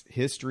Rockets'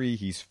 history.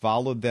 He's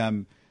followed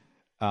them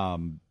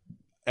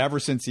ever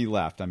since he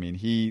left. I mean,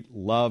 he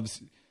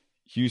loves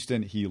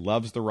Houston. He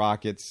loves the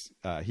Rockets.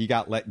 He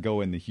got let go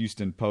in the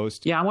Houston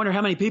Post. Yeah, I wonder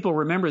how many people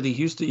remember the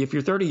Houston. If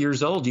you're 30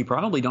 years old, you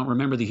probably don't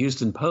remember the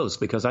Houston Post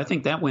because I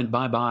think that went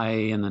bye-bye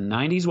in the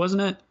 90s,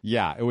 wasn't it?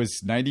 Yeah, it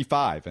was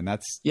 95, and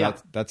that's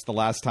the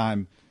last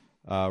time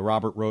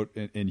Robert wrote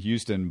in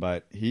Houston.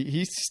 But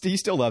he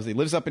still loves it. He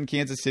lives up in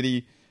Kansas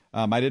City.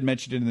 I did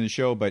mention it in the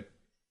show, but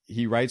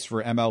he writes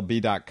for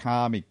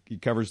MLB.com. He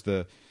covers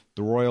the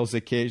Royals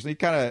occasionally.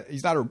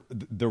 He's not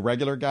the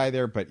regular guy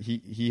there, but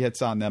he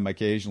hits on them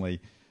occasionally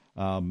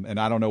And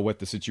I don't know what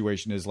the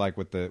situation is like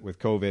with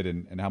COVID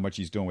and how much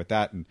he's doing with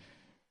that. And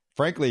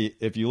frankly,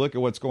 if you look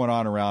at what's going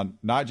on around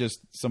not just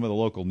some of the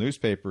local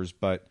newspapers,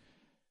 but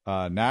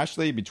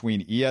nationally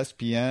between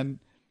ESPN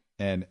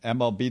and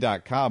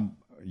MLB.com,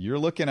 you're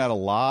looking at a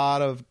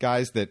lot of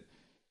guys that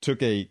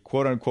took a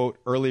quote unquote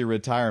early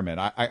retirement.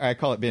 I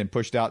call it being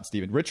pushed out,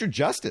 Stephen. Richard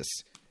Justice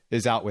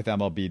is out with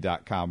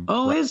MLB.com.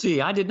 Oh, right. Is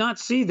he? I did not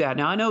see that.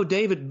 Now, I know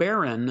David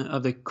Barron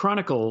of the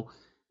Chronicle,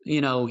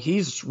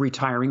 he's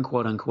retiring,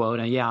 quote unquote.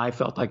 And yeah, I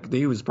felt like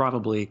he was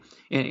probably,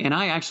 and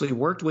I actually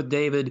worked with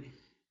David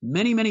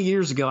many, many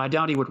years ago. I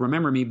doubt he would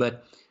remember me,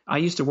 but I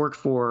used to work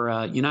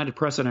for United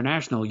Press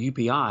International,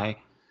 UPI.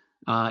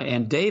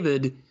 And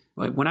David,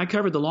 when I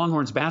covered the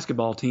Longhorns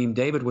basketball team,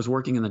 David was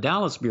working in the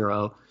Dallas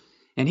bureau,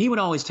 and he would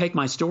always take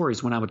my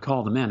stories when I would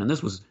call them in. And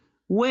this was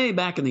way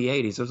back in the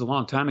 80s. It was a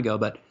long time ago,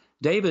 but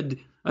David,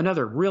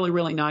 another really,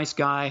 really nice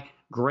guy,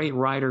 great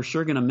writer.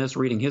 Sure going to miss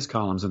reading his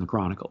columns in the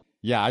Chronicle.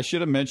 Yeah, I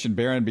should have mentioned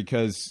Barron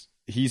because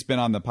he's been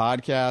on the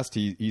podcast.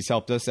 He's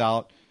helped us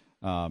out.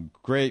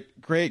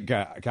 Great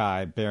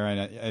guy, Barron.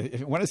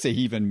 I want to say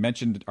he even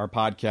mentioned our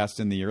podcast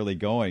in the early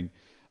going.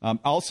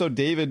 Also,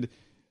 David,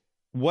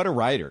 what a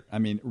writer. I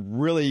mean,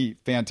 really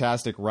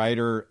fantastic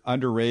writer,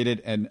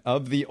 underrated. And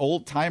of the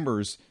old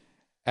timers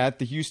at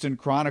the Houston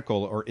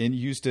Chronicle or in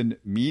Houston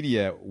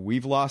media,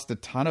 we've lost a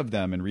ton of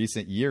them in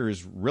recent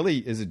years. Really,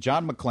 is it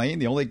John McClain,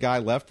 the only guy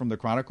left from the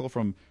Chronicle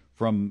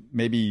from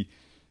maybe,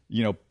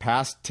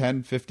 past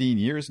 10, 15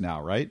 years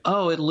now, right?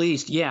 Oh, at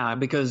least. Yeah.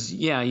 Because,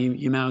 yeah,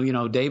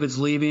 David's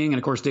leaving. And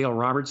of course, Dale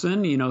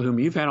Robertson, whom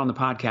you've had on the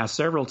podcast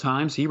several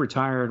times. He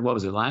retired, what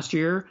was it, last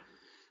year?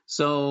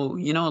 So,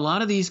 a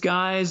lot of these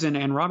guys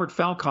and Robert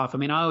Falkoff, I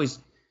mean, I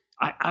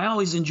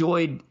always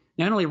enjoyed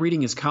not only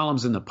reading his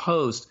columns in the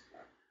Post.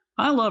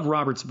 I love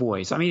Robert's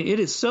voice. I mean,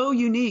 it is so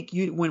unique.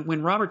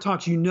 When Robert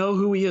talks, you know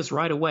who he is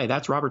right away.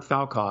 That's Robert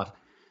Falkoff.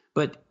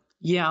 But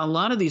yeah, a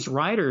lot of these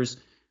writers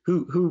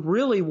who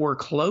really were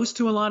close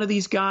to a lot of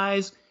these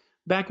guys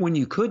back when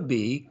you could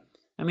be.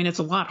 I mean, it's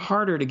a lot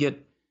harder to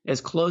get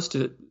as close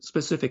to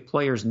specific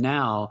players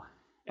now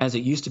as it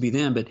used to be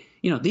then. But,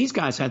 these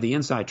guys had the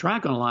inside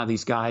track on a lot of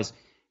these guys,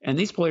 and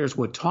these players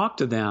would talk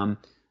to them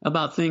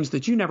about things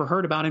that you never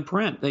heard about in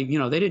print. They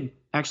didn't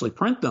actually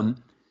print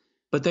them,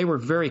 but they were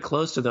very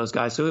close to those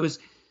guys. So it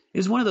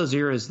was one of those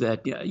eras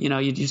that,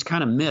 you just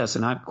kind of miss.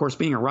 And I, of course,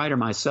 being a writer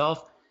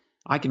myself,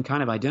 I can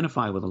kind of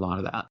identify with a lot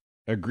of that.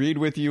 Agreed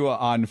with you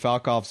on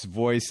Falkoff's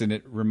voice. And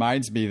it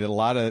reminds me that a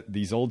lot of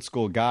these old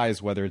school guys,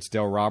 whether it's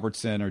Dale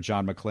Robertson or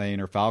John McClain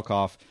or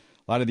Falkoff,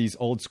 a lot of these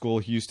old school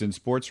Houston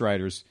sports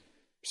writers,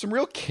 some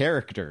real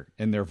character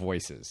in their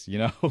voices,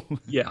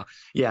 Yeah.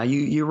 Yeah.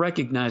 You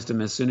recognized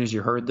them as soon as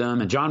you heard them.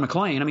 And John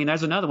McClain, I mean,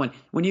 that's another one.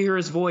 When you hear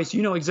his voice,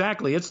 you know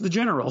exactly it's the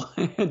general.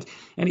 and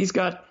he's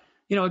got,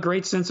 a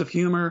great sense of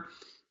humor.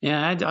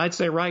 And I'd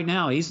say right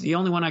now, he's the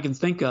only one I can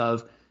think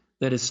of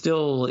that is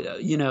still,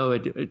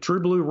 a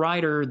true blue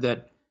writer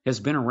that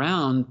has been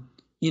around,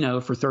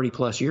 for 30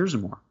 plus years or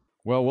more.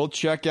 Well, we'll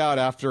check out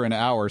after an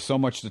hour. So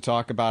much to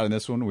talk about in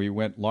this one. We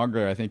went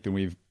longer, I think, than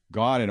we've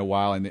gone in a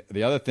while. And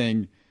the other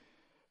thing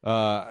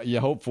you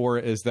hope for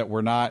is that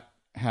we're not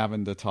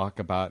having to talk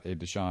about a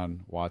Deshaun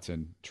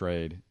Watson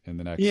trade in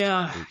the next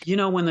week.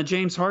 When the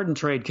James Harden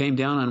trade came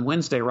down on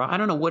Wednesday, I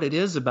don't know what it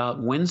is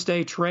about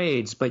Wednesday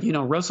trades, but,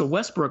 Russell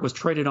Westbrook was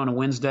traded on a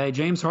Wednesday.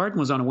 James Harden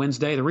was on a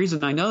Wednesday. The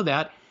reason I know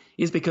that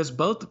is because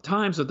both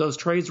times that those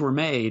trades were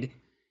made,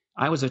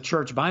 I was at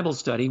church Bible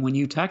study when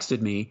you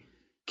texted me,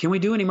 can we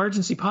do an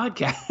emergency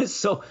podcast?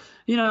 So,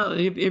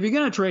 if you're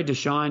going to trade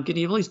Deshaun, can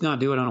you at least not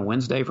do it on a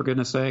Wednesday, for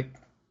goodness sake?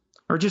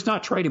 Or just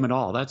not trade him at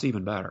all. That's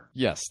even better.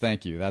 Yes,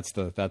 thank you. That's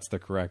the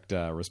correct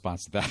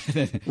response to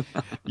that.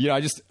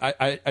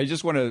 I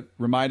just want to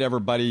remind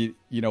everybody,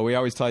 we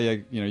always tell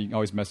you, you can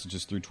always message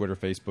us through Twitter,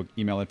 Facebook,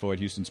 email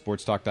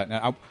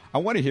info@HoustonSportsTalk.net. I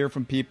want to hear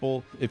from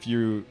people if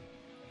you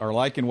are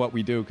liking what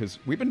we do, because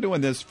we've been doing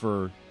this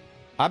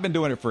I've been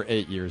doing it for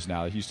 8 years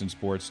now, the Houston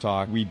Sports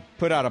Talk. We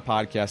put out a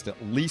podcast at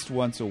least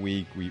once a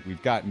week.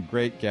 We've gotten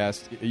great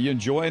guests. Are you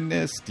enjoying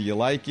this? Do you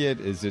like it?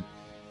 Is it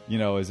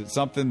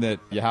something that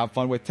you have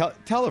fun with?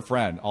 Tell a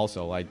friend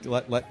also, like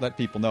let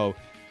people know,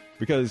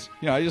 because,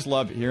 I just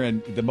love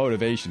hearing the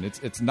motivation.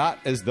 It's not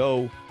as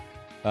though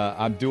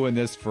I'm doing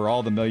this for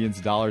all the millions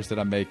of dollars that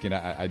I'm making.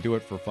 I do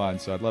it for fun.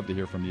 So I'd love to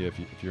hear from you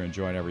if you're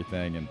enjoying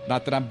everything. And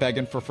not that I'm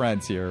begging for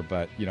friends here,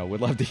 but,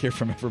 would love to hear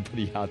from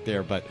everybody out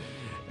there. But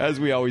as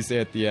we always say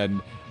at the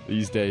end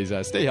these days,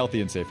 stay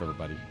healthy and safe,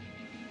 everybody.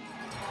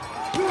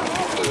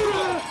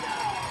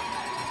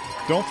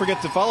 Don't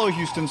forget to follow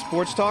Houston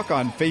Sports Talk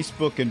on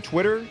Facebook and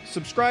Twitter.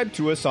 Subscribe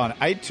to us on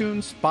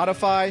iTunes,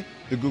 Spotify,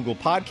 the Google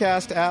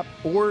Podcast app,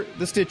 or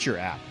the Stitcher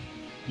app.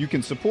 You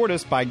can support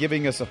us by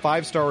giving us a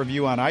 5-star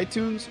review on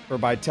iTunes or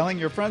by telling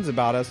your friends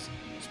about us.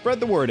 Spread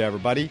the word,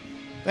 everybody.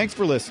 Thanks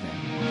for listening.